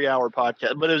was a 3-hour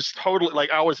podcast, but it was totally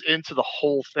like I was into the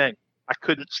whole thing. I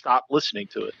couldn't stop listening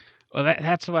to it. Well,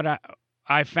 that's what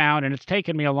I found, and it's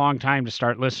taken me a long time to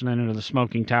start listening to the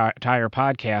Smoking Tire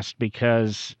podcast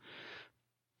because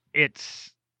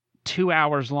it's 2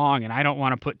 hours long, and I don't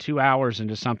want to put 2 hours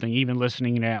into something, even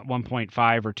listening at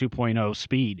 1.5 or 2.0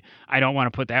 speed. I don't want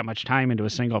to put that much time into a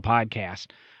single podcast.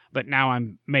 But now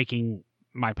I'm making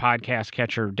my podcast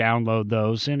catcher download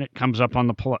those, and it comes up on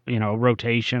the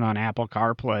rotation on Apple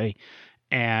CarPlay,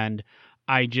 and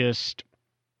I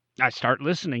start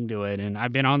listening to it, and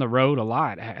I've been on the road a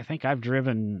lot. I think I've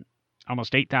driven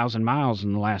almost 8,000 miles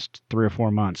in the last 3 or 4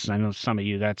 months. I know some of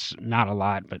you, that's not a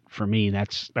lot, but for me,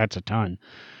 that's a ton.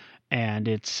 And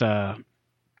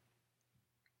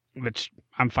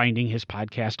I'm finding his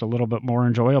podcast a little bit more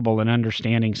enjoyable and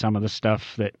understanding some of the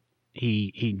stuff that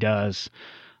he does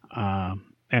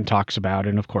and talks about.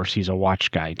 And of course, he's a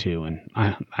watch guy too, and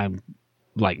I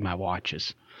like my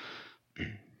watches.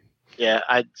 Yeah,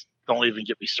 don't even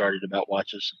get me started about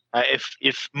watches.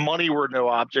 If money were no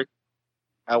object,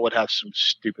 I would have some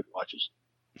stupid watches.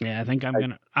 Yeah, I think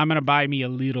I'm gonna buy me a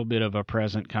little bit of a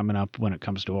present coming up when it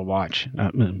comes to a watch.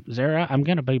 Zara, I'm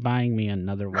gonna be buying me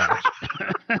another watch.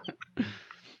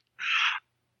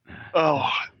 Oh,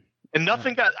 and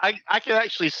nothing got. I can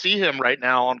actually see him right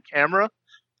now on camera.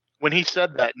 When he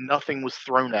said that, nothing was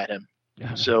thrown at him.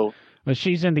 So, well,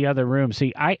 she's in the other room.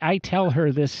 See, I tell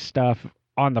her this stuff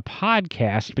on the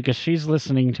podcast because she's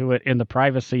listening to it in the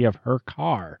privacy of her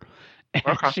car.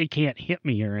 And she can't hit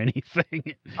me or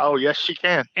anything. Oh, yes, she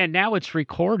can. And now it's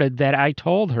recorded that I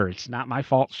told her. It's not my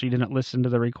fault she didn't listen to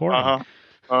the recording.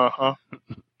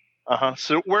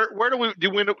 So where do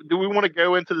we want to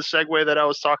go into the segue that I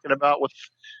was talking about with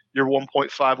your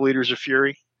 1.5 liters of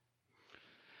Fury?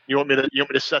 You want me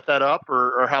to set that up,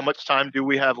 or how much time do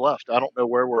we have left? I don't know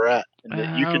where we're at.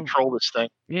 And you control this thing.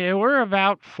 Yeah, we're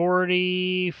about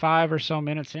 45 or so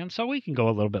minutes in, so we can go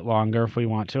a little bit longer if we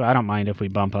want to. I don't mind if we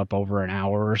bump up over an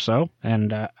hour or so.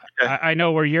 And okay. I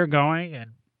know where you're going,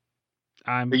 and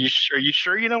Are you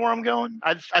sure you know where I'm going?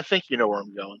 I think you know where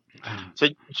I'm going. So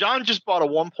John just bought a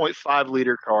 1.5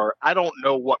 liter car. I don't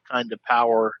know what kind of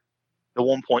power the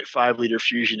 1.5 liter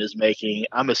Fusion is making.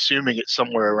 I'm assuming it's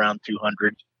somewhere around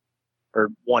 200 or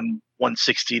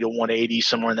 160 to 180,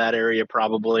 somewhere in that area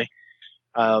probably.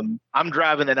 I'm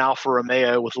driving an Alfa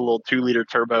Romeo with a little 2-liter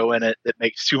turbo in it that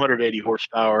makes 280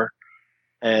 horsepower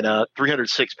and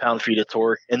 306 pound-feet of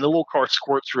torque. And the little car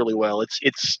squirts really well.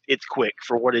 It's quick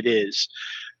for what it is.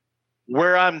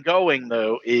 Where I'm going,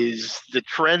 though, is the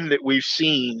trend that we've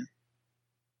seen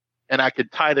and I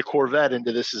could tie the Corvette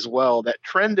into this as well, that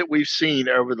trend that we've seen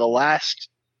over the last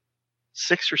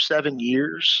 6 or 7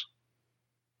 years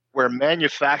where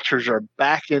manufacturers are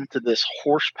back into this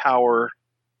horsepower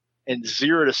and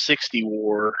 0 to 60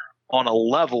 war on a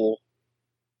level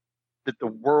that the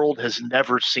world has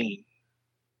never seen.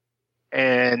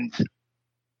 And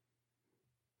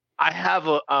I have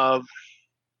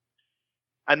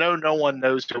I know no one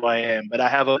knows who I am, but I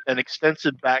have an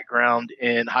extensive background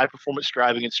in high performance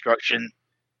driving instruction,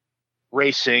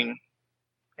 racing,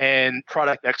 and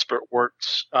product expert work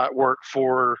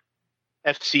for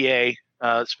FCA,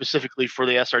 specifically for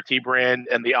the SRT brand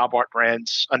and the Abarth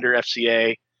brands under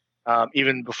FCA,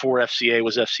 even before FCA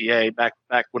was FCA,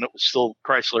 back when it was still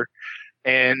Chrysler,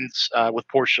 and with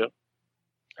Porsche.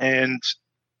 And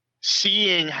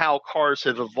seeing how cars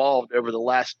have evolved over the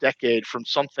last decade from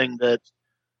something that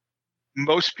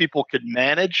most people could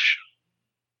manage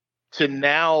to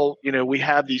now, we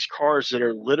have these cars that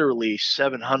are literally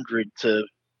 700 to,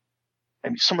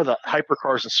 and some of the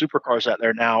hypercars and supercars out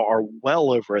there now are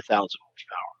well over 1,000 horsepower.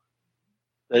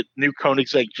 The new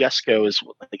Koenigsegg Jesko is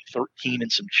like 13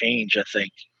 and some change, I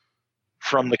think,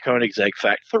 from the Koenigsegg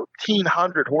fact.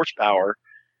 1,300 horsepower.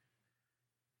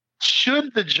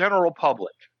 Should the general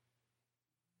public,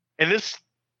 and this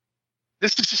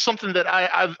is just something that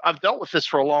I've dealt with this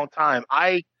for a long time.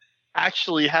 I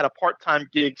actually had a part-time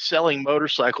gig selling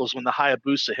motorcycles when the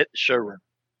Hayabusa hit the showroom,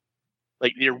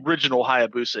 like the original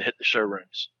Hayabusa hit the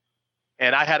showrooms.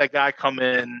 And I had a guy come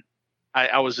in.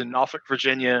 I was in Norfolk,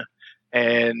 Virginia,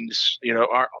 and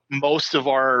most of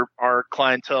our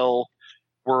clientele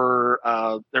were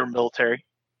they're military,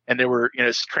 and they were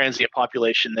it's transient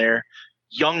population there.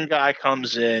 Young guy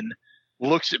comes in,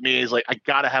 looks at me, he's like, I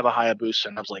gotta have a Hayabusa.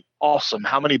 And I was like, awesome.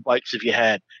 How many bikes have you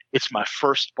had? It's my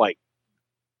first bike.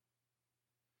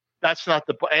 That's not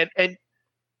the and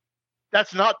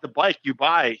that's not the bike you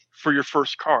buy for your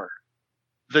first car.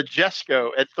 The Jesko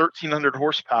at 1,300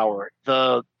 horsepower,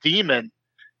 the Demon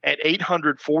at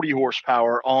 840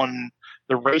 horsepower on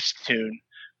the race tune,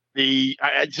 the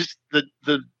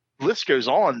list goes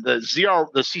on. The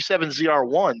C7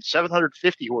 ZR1,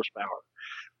 750 horsepower.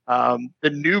 The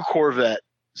new Corvette,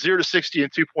 0 to 60 in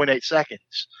 2.8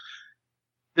 seconds.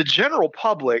 The general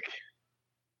public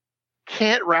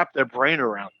can't wrap their brain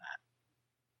around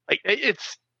that. Like,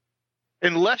 it's,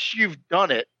 unless you've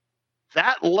done it,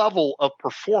 that level of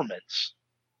performance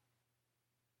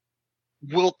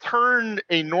will turn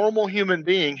a normal human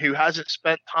being who hasn't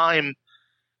spent time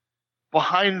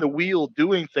behind the wheel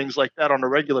doing things like that on a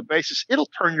regular basis, it'll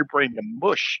turn your brain to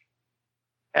mush.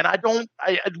 And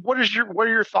what are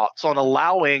your thoughts on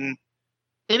allowing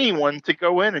anyone to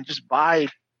go in and just buy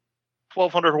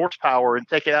 1,200 horsepower and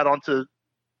take it out onto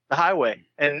the highway?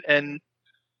 And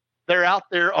they're out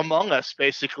there among us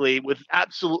basically with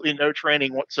absolutely no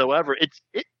training whatsoever.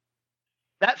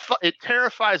 It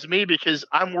terrifies me because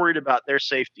I'm worried about their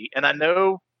safety. And I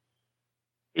know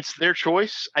it's their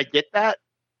choice. I get that.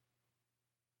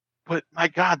 But my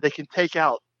God, they can take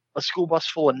out a school bus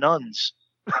full of nuns.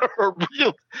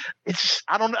 It's,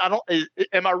 I don't,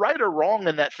 am I right or wrong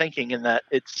in that thinking, in that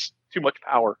it's too much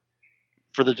power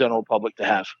for the general public to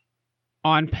have?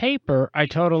 On paper, I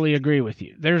totally agree with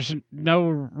you. There's no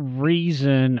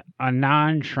reason a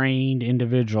non-trained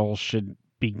individual should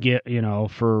be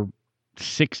for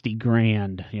 60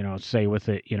 grand, say with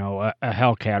a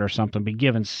Hellcat or something, be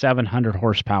given 700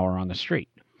 horsepower on the street.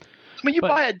 I mean,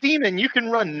 buy a Demon, you can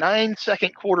run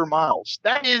 9-second quarter miles.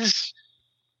 That is,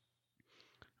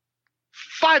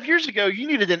 5 years ago, you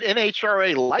needed an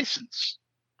NHRA license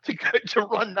to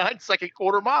run 9-second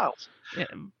quarter miles. Yeah.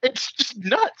 It's just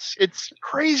nuts. It's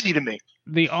crazy to me.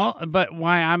 But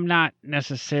why I'm not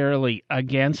necessarily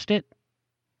against it,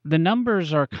 the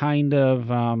numbers are kind of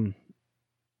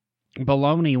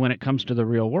baloney when it comes to the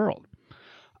real world.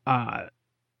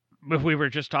 If we were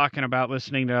just talking about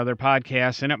listening to other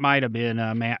podcasts, and it might have been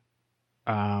Matt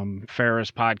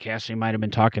Farah's podcast, he might have been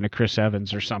talking to Chris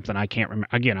Evans or something. I can't remember.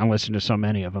 Again, I listened to so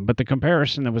many of them, but the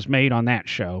comparison that was made on that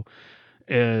show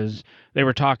is they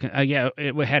were talking.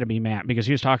 It had to be Matt, because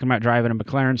he was talking about driving a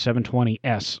McLaren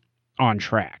 720S on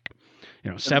track.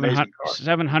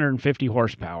 750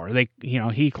 horsepower.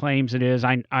 He claims it is.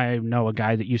 I know a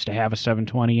guy that used to have a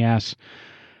 720S.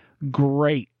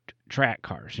 Great track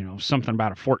cars. Something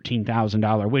about a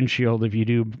 $14,000 windshield if you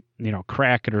do,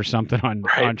 crack it or something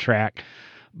on track.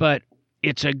 But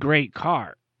it's a great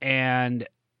car, and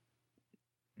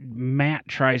Matt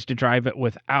tries to drive it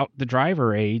without the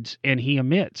driver aids, and he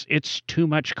admits it's too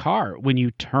much car when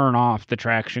you turn off the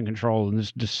traction control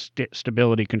and this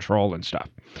stability control and stuff.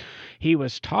 He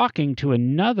was talking to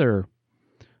another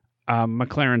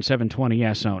McLaren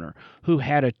 720S owner who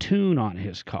had a tune on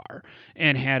his car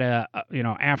and had a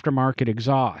aftermarket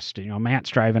exhaust. Matt's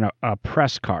driving a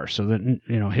press car, so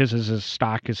that his is as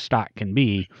stock can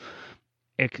be.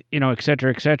 Et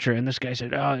cetera, et cetera. And this guy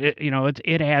said, "Oh,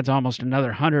 it adds almost another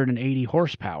 180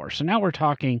 horsepower." So now we're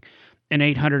talking an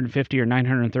 850 or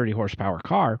 930 horsepower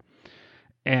car.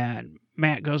 And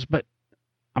Matt goes, "But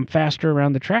I'm faster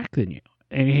around the track than you."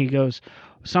 And he goes,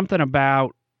 something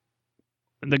about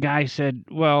the guy said,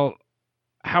 "Well,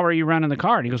 how are you running the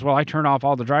car?" And he goes, "Well, I turn off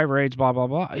all the driver aids, blah, blah,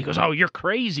 blah." He goes, "Oh, you're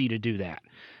crazy to do that."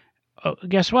 Oh,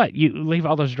 guess what? You leave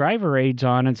all those driver aids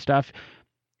on and stuff.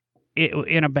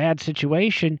 In a bad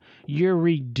situation, you're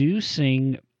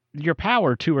reducing your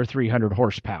power 200 or 300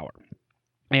 horsepower.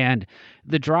 And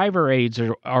the driver aids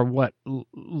are what,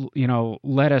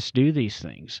 let us do these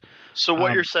things. So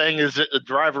what you're saying is that the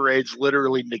driver aids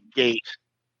literally negate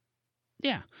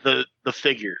the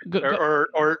figure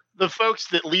or the folks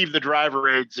that leave the driver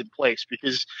aids in place,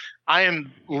 because I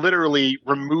am literally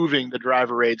removing the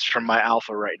driver aids from my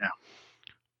Alpha right now.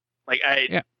 Like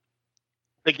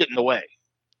they get in the way.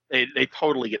 They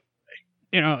totally get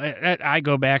in the way. I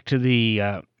go back to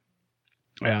the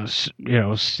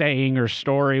saying or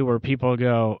story where people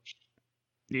go,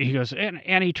 he goes,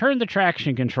 and he turned the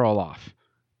traction control off,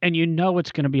 and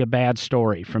it's going to be a bad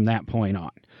story from that point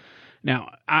on.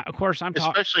 Now, of course,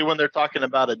 especially when they're talking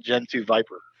about a Gen 2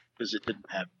 Viper, because it didn't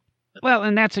have. Well,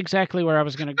 and that's exactly where I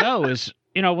was going to go. Is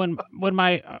when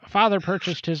my father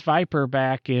purchased his Viper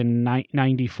back in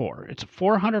 '94, it's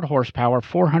 400 horsepower,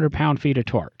 400 pound-feet of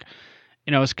torque.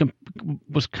 It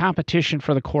was competition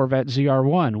for the Corvette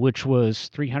ZR1, which was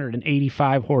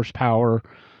 385 horsepower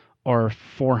or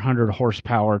 400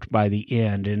 horsepower by the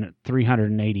end, and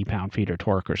 380 pound-feet of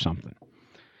torque or something.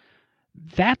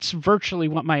 That's virtually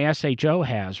what my SHO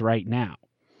has right now.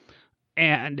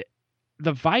 And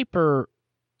the Viper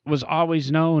was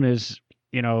always known as,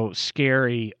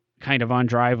 scary, kind of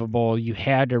undrivable. You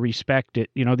had to respect it.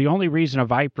 The only reason a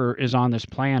Viper is on this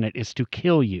planet is to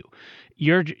kill you.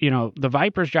 The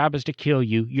Viper's job is to kill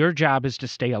you. Your job is to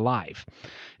stay alive.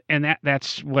 And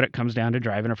that's what it comes down to,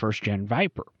 driving a first-gen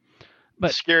Viper. But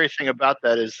the scary thing about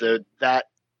that is that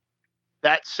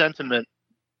sentiment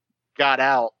got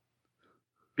out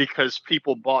because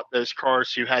people bought those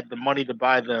cars who had the money to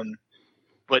buy them,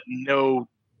 but no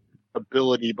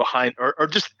ability behind, or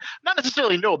just not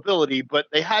necessarily no ability, but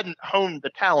they hadn't honed the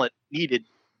talent needed.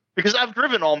 Because I've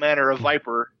driven all manner of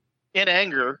Viper in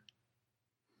anger,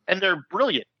 and they're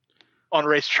brilliant on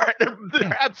racetrack.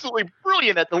 They're absolutely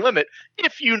brilliant at the limit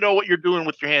if you know what you're doing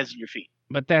with your hands and your feet.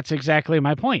 But that's exactly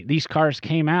my point. These cars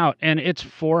came out, and it's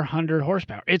 400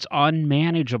 horsepower. It's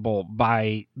unmanageable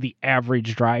by the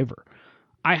average driver.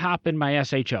 I hop in my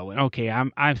SHO, and okay,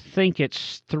 I think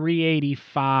it's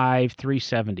 385,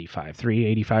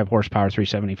 385 horsepower,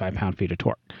 375 pound-feet of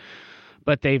torque.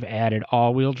 But they've added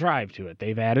all-wheel drive to it.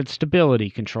 They've added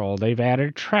stability control. They've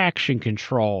added traction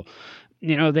control.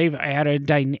 They've added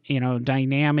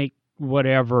dynamic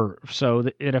whatever, so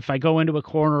that if I go into a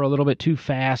corner a little bit too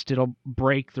fast, it'll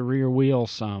brake the rear wheel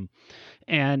some,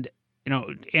 and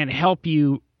help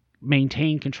you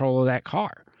maintain control of that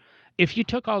car. If you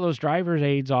took all those driver's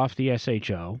aids off the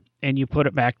SHO and you put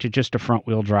it back to just a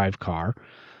front-wheel drive car,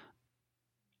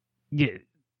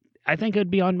 I think it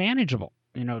would be unmanageable.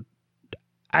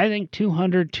 I think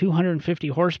 200, 250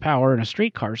 horsepower in a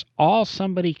street car is all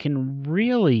somebody can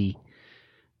really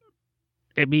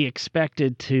be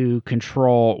expected to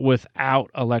control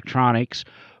without electronics,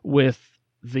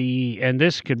 and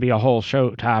this could be a whole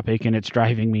show topic, and it's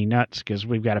driving me nuts because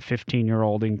we've got a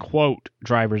 15-year-old in quote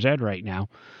driver's ed right now.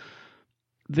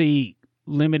 The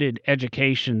limited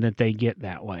education that they get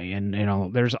that way, and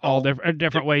there's all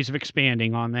different ways of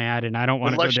expanding on that, and I don't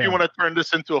want to unless you want to turn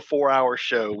this into a 4-hour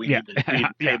show. We need to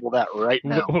table that right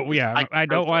now. I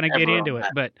don't want to get into it,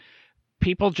 but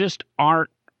people just aren't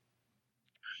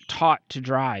taught to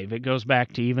drive. It goes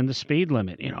back to even the speed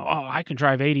limit. I can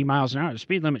drive 80 miles an hour. The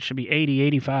speed limit should be 80,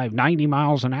 85, 90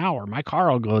 miles an hour. My car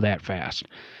will go that fast.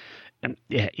 And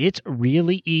it's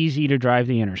really easy to drive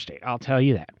the interstate. I'll tell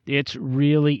you that. It's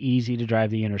really easy to drive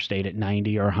the interstate at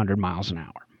 90 or 100 miles an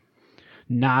hour.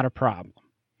 Not a problem.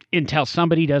 Until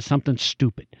somebody does something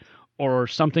stupid or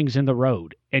something's in the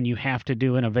road and you have to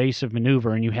do an evasive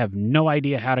maneuver and you have no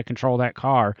idea how to control that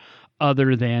car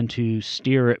other than to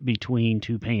steer it between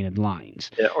two painted lines.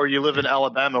 Yeah, or you live in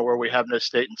Alabama where we have no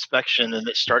state inspection and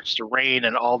it starts to rain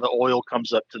and all the oil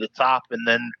comes up to the top and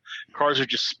then cars are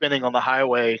just spinning on the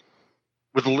highway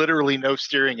with literally no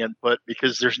steering input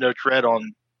because there's no tread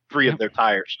on 3 of their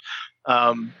tires.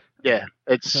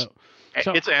 It's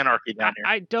anarchy down here.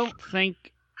 I don't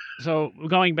think So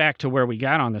going back to where we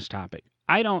got on this topic,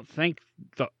 I don't think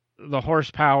the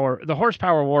horsepower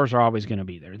wars are always going to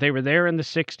be there. They were there in the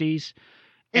 '60s,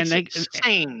 and It's they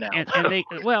insane now. and they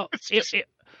well It's just,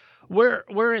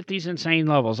 we're at these insane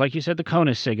levels. Like you said, the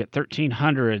Koenigsegg at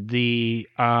 1300, the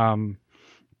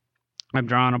I'm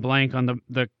drawing a blank on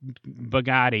the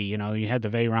Bugatti. You had the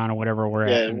Veyron or whatever we're at.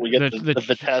 yeah, And we get the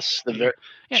Vitesse, yeah,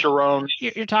 Chiron,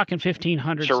 you're talking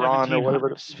 1500, Chiron, or whatever.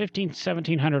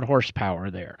 1700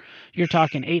 horsepower there. You're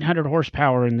talking 800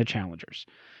 horsepower in the Challengers.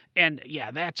 And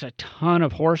yeah, that's a ton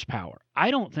of horsepower.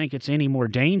 I don't think it's any more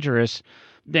dangerous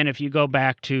than if you go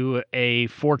back to a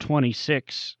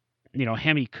 426,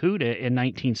 Hemi Cuda in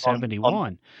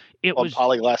 1971. It on was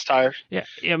polyglass tires. yeah,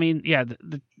 I mean, yeah,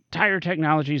 the tire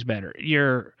technology is better.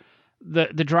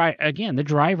 The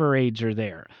driver aids are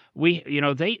there.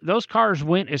 Those cars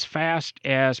went as fast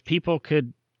as people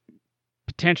could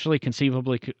potentially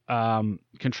conceivably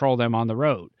control them on the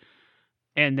road.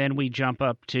 And then we jump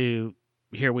up to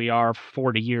here we are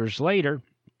 40 years later,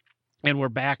 and we're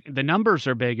back. The numbers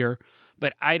are bigger,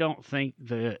 but I don't think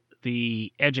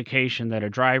the education that a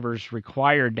driver's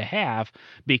required to have,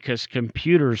 because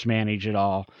computers manage it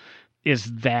all, is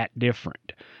that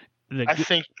different. I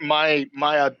think my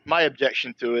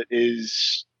objection to it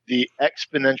is the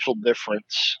exponential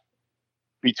difference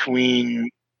between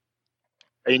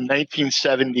a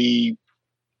 1970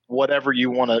 whatever you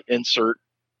want to insert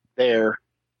there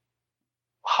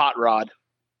hot rod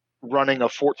running a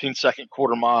 14-second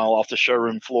quarter mile off the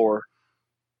showroom floor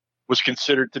was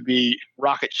considered to be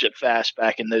rocket ship fast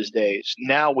back in those days.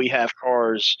 Now we have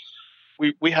cars.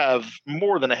 We have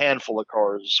more than a handful of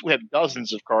cars. We have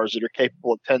dozens of cars that are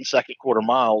capable of 10-second quarter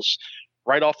miles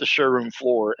right off the showroom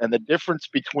floor. And the difference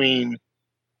between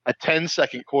a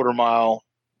 10-second quarter mile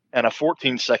and a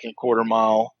 14-second quarter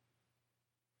mile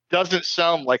doesn't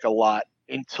sound like a lot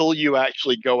until you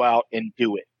actually go out and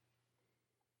do it.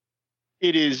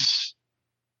 It is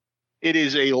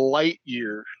a light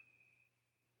year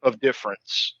of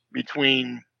difference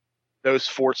between those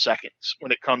 4 seconds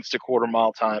when it comes to quarter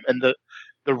mile time, and the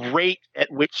rate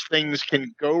at which things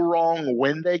can go wrong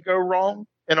when they go wrong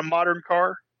in a modern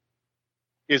car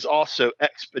is also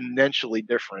exponentially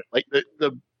different. Like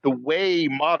the way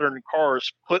modern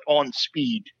cars put on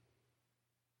speed,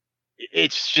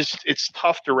 it's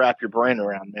tough to wrap your brain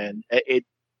around, man.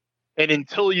 And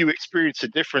until you experience the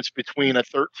difference between a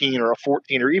 13 or a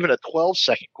 14 or even a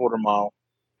 12-second quarter mile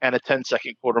and a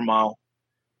 10-second quarter mile,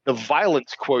 the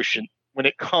violence quotient when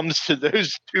it comes to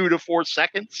those 2 to 4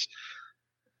 seconds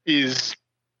is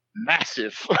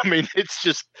massive. I mean, it's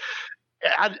just,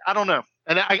 I don't know.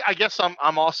 And I guess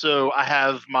I'm also, I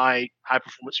have my high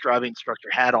performance driving instructor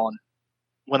hat on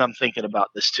when I'm thinking about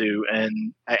this too.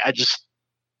 And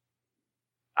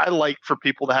I like for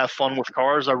people to have fun with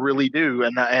cars. I really do.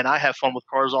 And I have fun with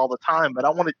cars all the time, but I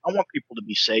want people to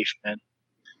be safe, man.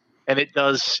 And it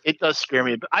does scare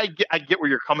me. But I get where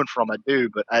you're coming from. I do,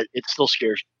 but it still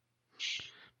scares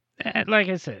me. Like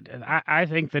I said, I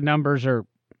think the numbers are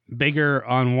bigger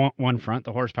on one front,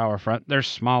 the horsepower front. They're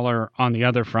smaller on the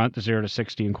other front, the 0 to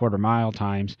 60 and quarter mile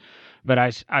times. But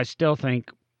I still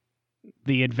think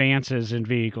the advances in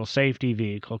vehicle safety,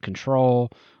 vehicle control,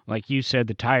 like you said,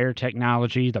 the tire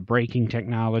technology, the braking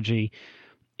technology,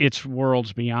 it's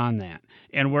worlds beyond that.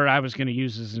 And where I was going to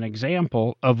use as an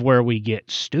example of where we get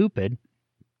stupid,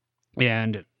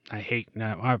 and I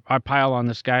pile on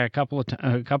this guy a couple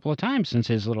of times since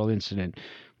his little incident,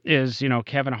 is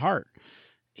Kevin Hart.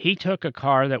 He took a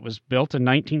car that was built in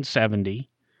 1970.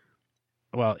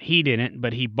 Well, he didn't,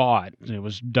 but he bought. It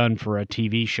was done for a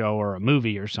TV show or a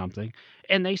movie or something,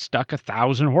 and they stuck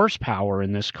 1,000 horsepower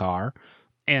in this car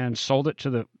and sold it to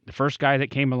the first guy that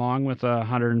came along with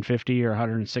 150 or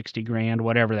 160 grand,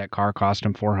 whatever that car cost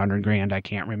him, 400 grand, I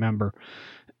can't remember.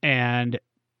 And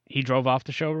he drove off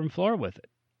the showroom floor with it.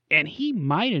 And he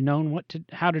might have known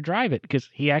how to drive it, because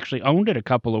he actually owned it a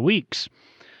couple of weeks.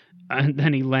 And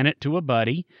then he lent it to a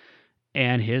buddy,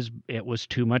 and it was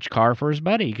too much car for his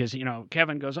buddy, because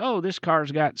Kevin goes, "Oh, this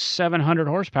car's got 700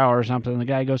 horsepower or something." And the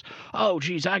guy goes, "Oh,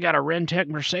 geez, I got a Rentec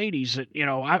Mercedes that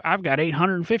I've got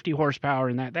 850 horsepower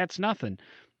in that. That's nothing."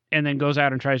 And then goes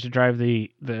out and tries to drive the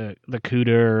Cuda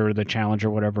or the Challenger,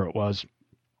 whatever it was,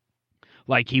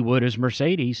 like he would his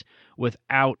Mercedes,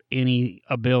 without any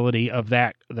ability of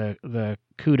the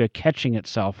Cuda catching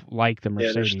itself like the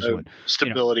Mercedes would.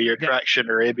 Stability or traction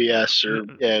or ABS or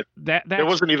there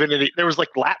wasn't even any. There was like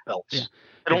lap belts. Yeah.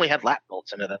 It only had lap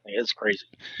belts in it. I think it's crazy.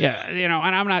 Yeah, and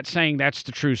I'm not saying that's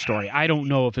the true story. I don't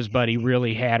know if his buddy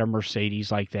really had a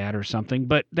Mercedes like that or something,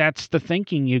 but that's the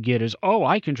thinking you get is, oh,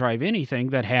 I can drive anything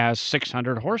that has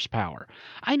 600 horsepower.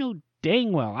 I know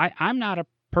dang well I'm not a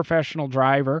professional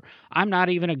driver. I'm not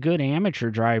even a good amateur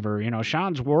driver.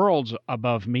 Sean's worlds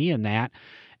above me in that.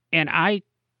 And I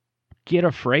get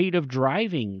afraid of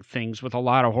driving things with a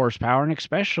lot of horsepower, and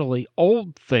especially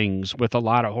old things with a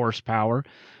lot of horsepower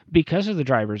because of the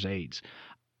driver's aids.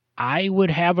 I would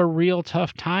have a real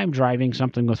tough time driving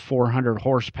something with 400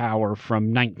 horsepower from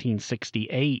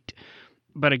 1968.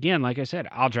 But again, like I said,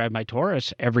 I'll drive my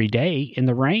Taurus every day in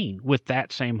the rain with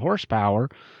that same horsepower,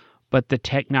 but the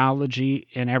technology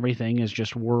and everything is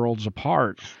just worlds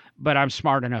apart. But I'm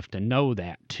smart enough to know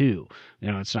that too.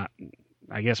 It's not,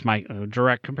 I guess my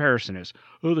direct comparison is,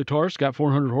 oh, the Taurus got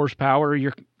 400 horsepower,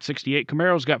 your 68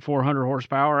 Camaro's got 400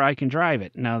 horsepower, I can drive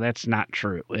it. No, that's not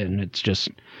true. And it's just,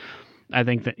 I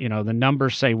think that, the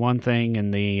numbers say one thing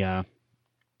and the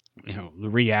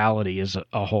reality is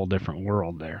a whole different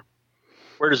world there.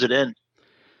 Where does it end?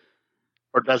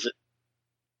 Or does it?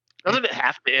 Doesn't it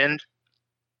have to end?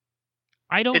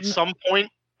 I don't. At some point,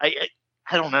 I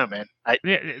don't know, man.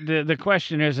 The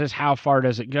question is how far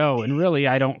does it go? And really,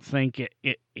 I don't think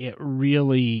it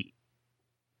really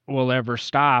will ever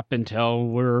stop until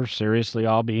we're seriously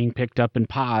all being picked up in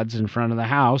pods in front of the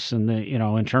house, and the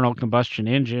internal combustion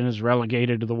engine is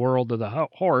relegated to the world of the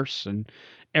horse, and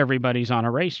everybody's on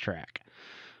a racetrack.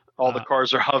 All the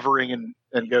cars are hovering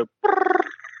and go.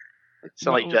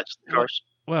 Sound like Jetson cars.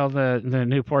 Well, the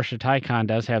new Porsche Taycan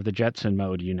does have the Jetson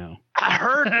mode, I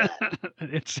heard that.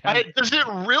 Is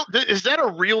that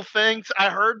a real thing? I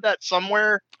heard that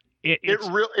somewhere.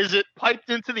 Is it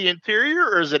piped into the interior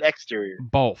or is it exterior?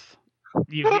 Both.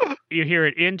 You hear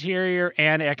it interior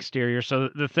and exterior, so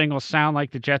the thing will sound like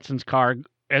the Jetsons car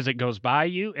as it goes by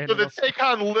you. And so the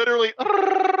Taycan literally.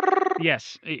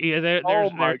 Yes, there's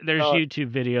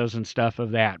YouTube videos and stuff of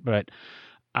that, but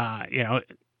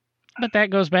But that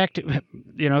goes back to,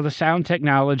 the sound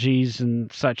technologies and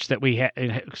such that we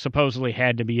supposedly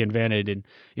had to be invented. And,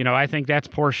 I think that's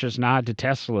Porsche's nod to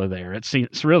Tesla there.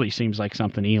 It really seems like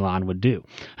something Elon would do.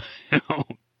 That's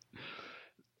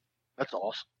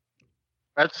awesome.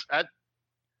 That's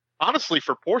honestly,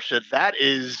 for Porsche,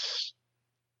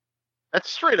 that's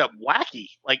straight up wacky.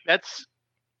 Like that's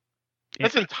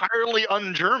entirely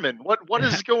un-German. What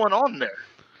is going on there?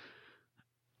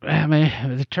 I mean,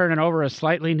 they're turning over a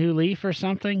slightly new leaf or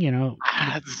something,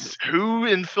 Who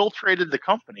infiltrated the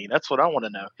company? That's what I want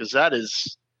to know, because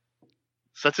that's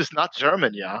just not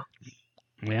German, yeah.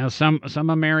 Yeah, some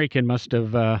American must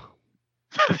have had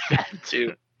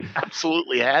to,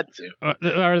 absolutely had to.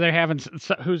 Or they're having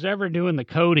who's ever doing the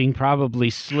coding probably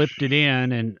slipped it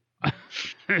in and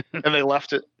and they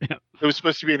left it. Yep. It was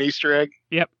supposed to be an Easter egg.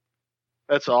 Yep,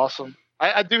 that's awesome.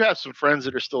 I do have some friends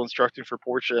that are still instructing for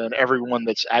Porsche, and everyone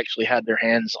that's actually had their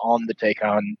hands on the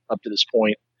Taycan up to this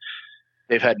point,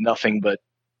 they've had nothing but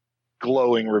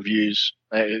glowing reviews.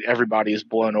 Everybody is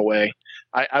blown away.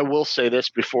 I will say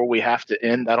this before we have to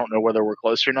end. I don't know whether we're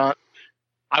close or not.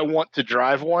 I want to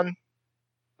drive one,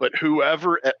 but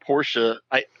whoever at Porsche,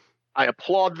 I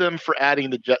applaud them for adding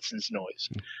the Jetsons noise.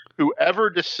 Whoever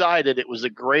decided it was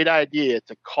a great idea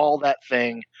to call that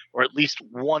thing, or at least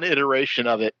one iteration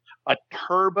of it, a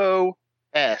Turbo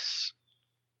S,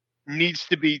 needs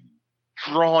to be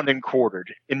drawn and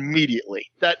quartered immediately.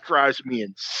 That drives me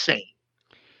insane.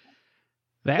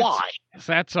 Why?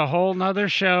 That's a whole nother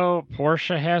show.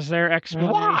 Porsche has their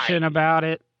explanation about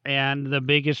it. And the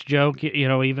biggest joke,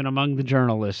 even among the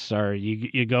journalists, are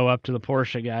you go up to the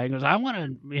Porsche guy and goes, I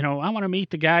want to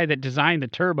meet the guy that designed the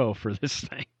turbo for this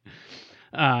thing.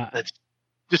 That's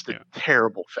just a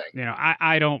terrible thing.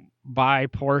 I don't buy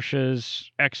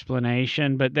Porsche's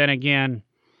explanation, but then again,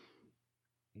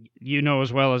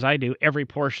 as well as I do, every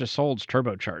Porsche sold's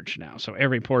turbocharged now. So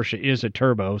every Porsche is a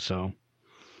turbo. So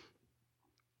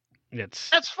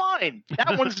that's fine.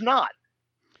 That one's not.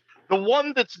 The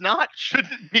one that's not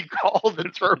shouldn't be called the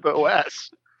Turbo S.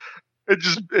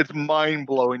 It's mind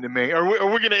blowing to me. Are we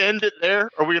going to end it there?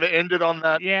 Are we going to end it on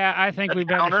that? Yeah, I think we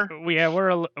better. Yeah,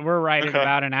 we're right at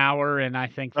about an hour, and I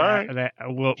think that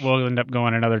we'll end up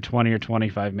going another 20 or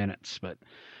 25 minutes. But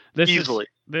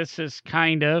this is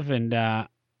kind of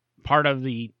part of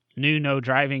the new No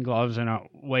Driving Gloves and a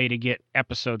way to get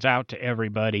episodes out to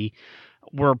everybody.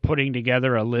 We're putting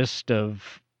together a list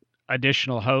of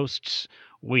additional hosts.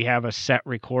 We have a set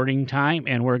recording time,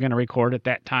 and we're going to record at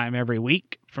that time every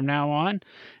week from now on.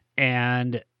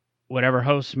 And whatever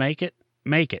hosts make it.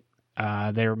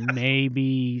 There may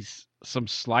be some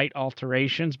slight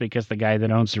alterations because the guy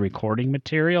that owns the recording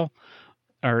material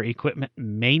or equipment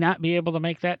may not be able to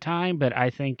make that time. But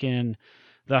I think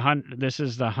this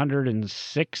is the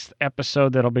 106th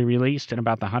episode that'll be released and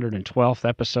about the 112th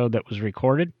episode that was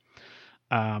recorded.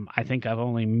 I think I've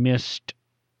only missed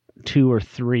 2 or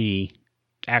 3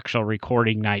 actual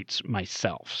recording nights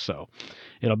myself. So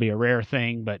it'll be a rare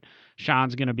thing, but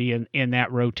Sean's going to be in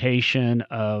that rotation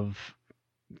of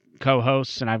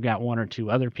co-hosts, and I've got one or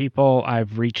two other people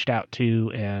I've reached out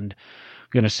to, and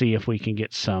going to see if we can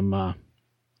get some,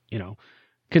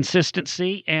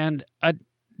 consistency and a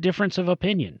difference of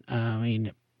opinion. I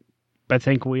mean, I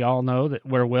think we all know that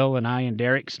where Will and I and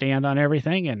Derek stand on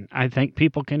everything, and I think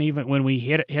people can, even when we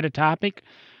hit a topic,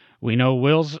 we know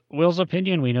Will's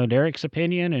opinion, we know Derek's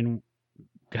opinion, and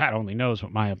God only knows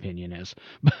what my opinion is.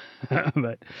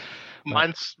 but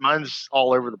mine's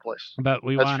all over the place. But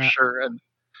that's for sure. And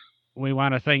we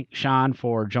want to thank Sean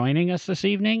for joining us this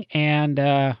evening,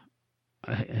 and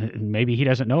maybe he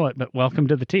doesn't know it, but welcome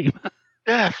to the team.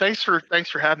 Yeah, thanks for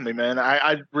having me, man.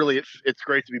 I really, it's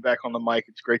great to be back on the mic.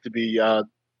 It's great to be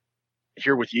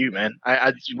here with you, man.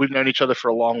 We've known each other for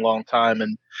a long, long time,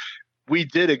 and we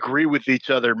did agree with each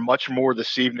other much more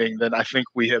this evening than I think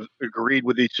we have agreed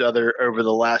with each other over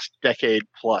the last decade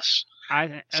plus.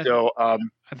 I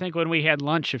think when we had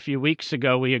lunch a few weeks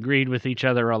ago, we agreed with each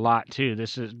other a lot too.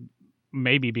 This is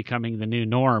maybe becoming the new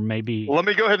norm. Maybe. Well, let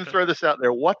me go ahead and throw this out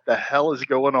there. What the hell is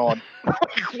going on?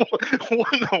 what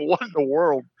in the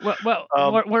world? Well,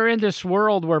 we're in this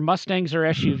world where Mustangs are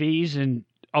SUVs and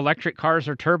electric cars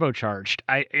are turbocharged.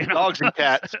 Dogs and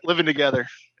cats living together,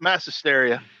 mass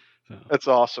hysteria. So, that's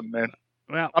awesome, man.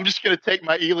 Well, I'm just gonna take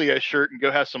my Elio shirt and go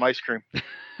have some ice cream.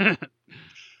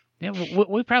 Yeah,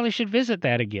 we probably should visit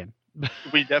that again.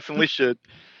 We definitely should.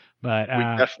 But we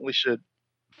definitely should.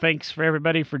 Thanks for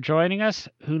everybody for joining us.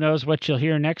 Who knows what you'll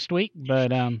hear next week,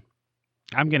 but I'm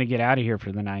going to get out of here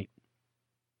for the night.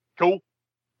 Cool.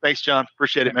 Thanks, John.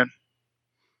 Appreciate it, man.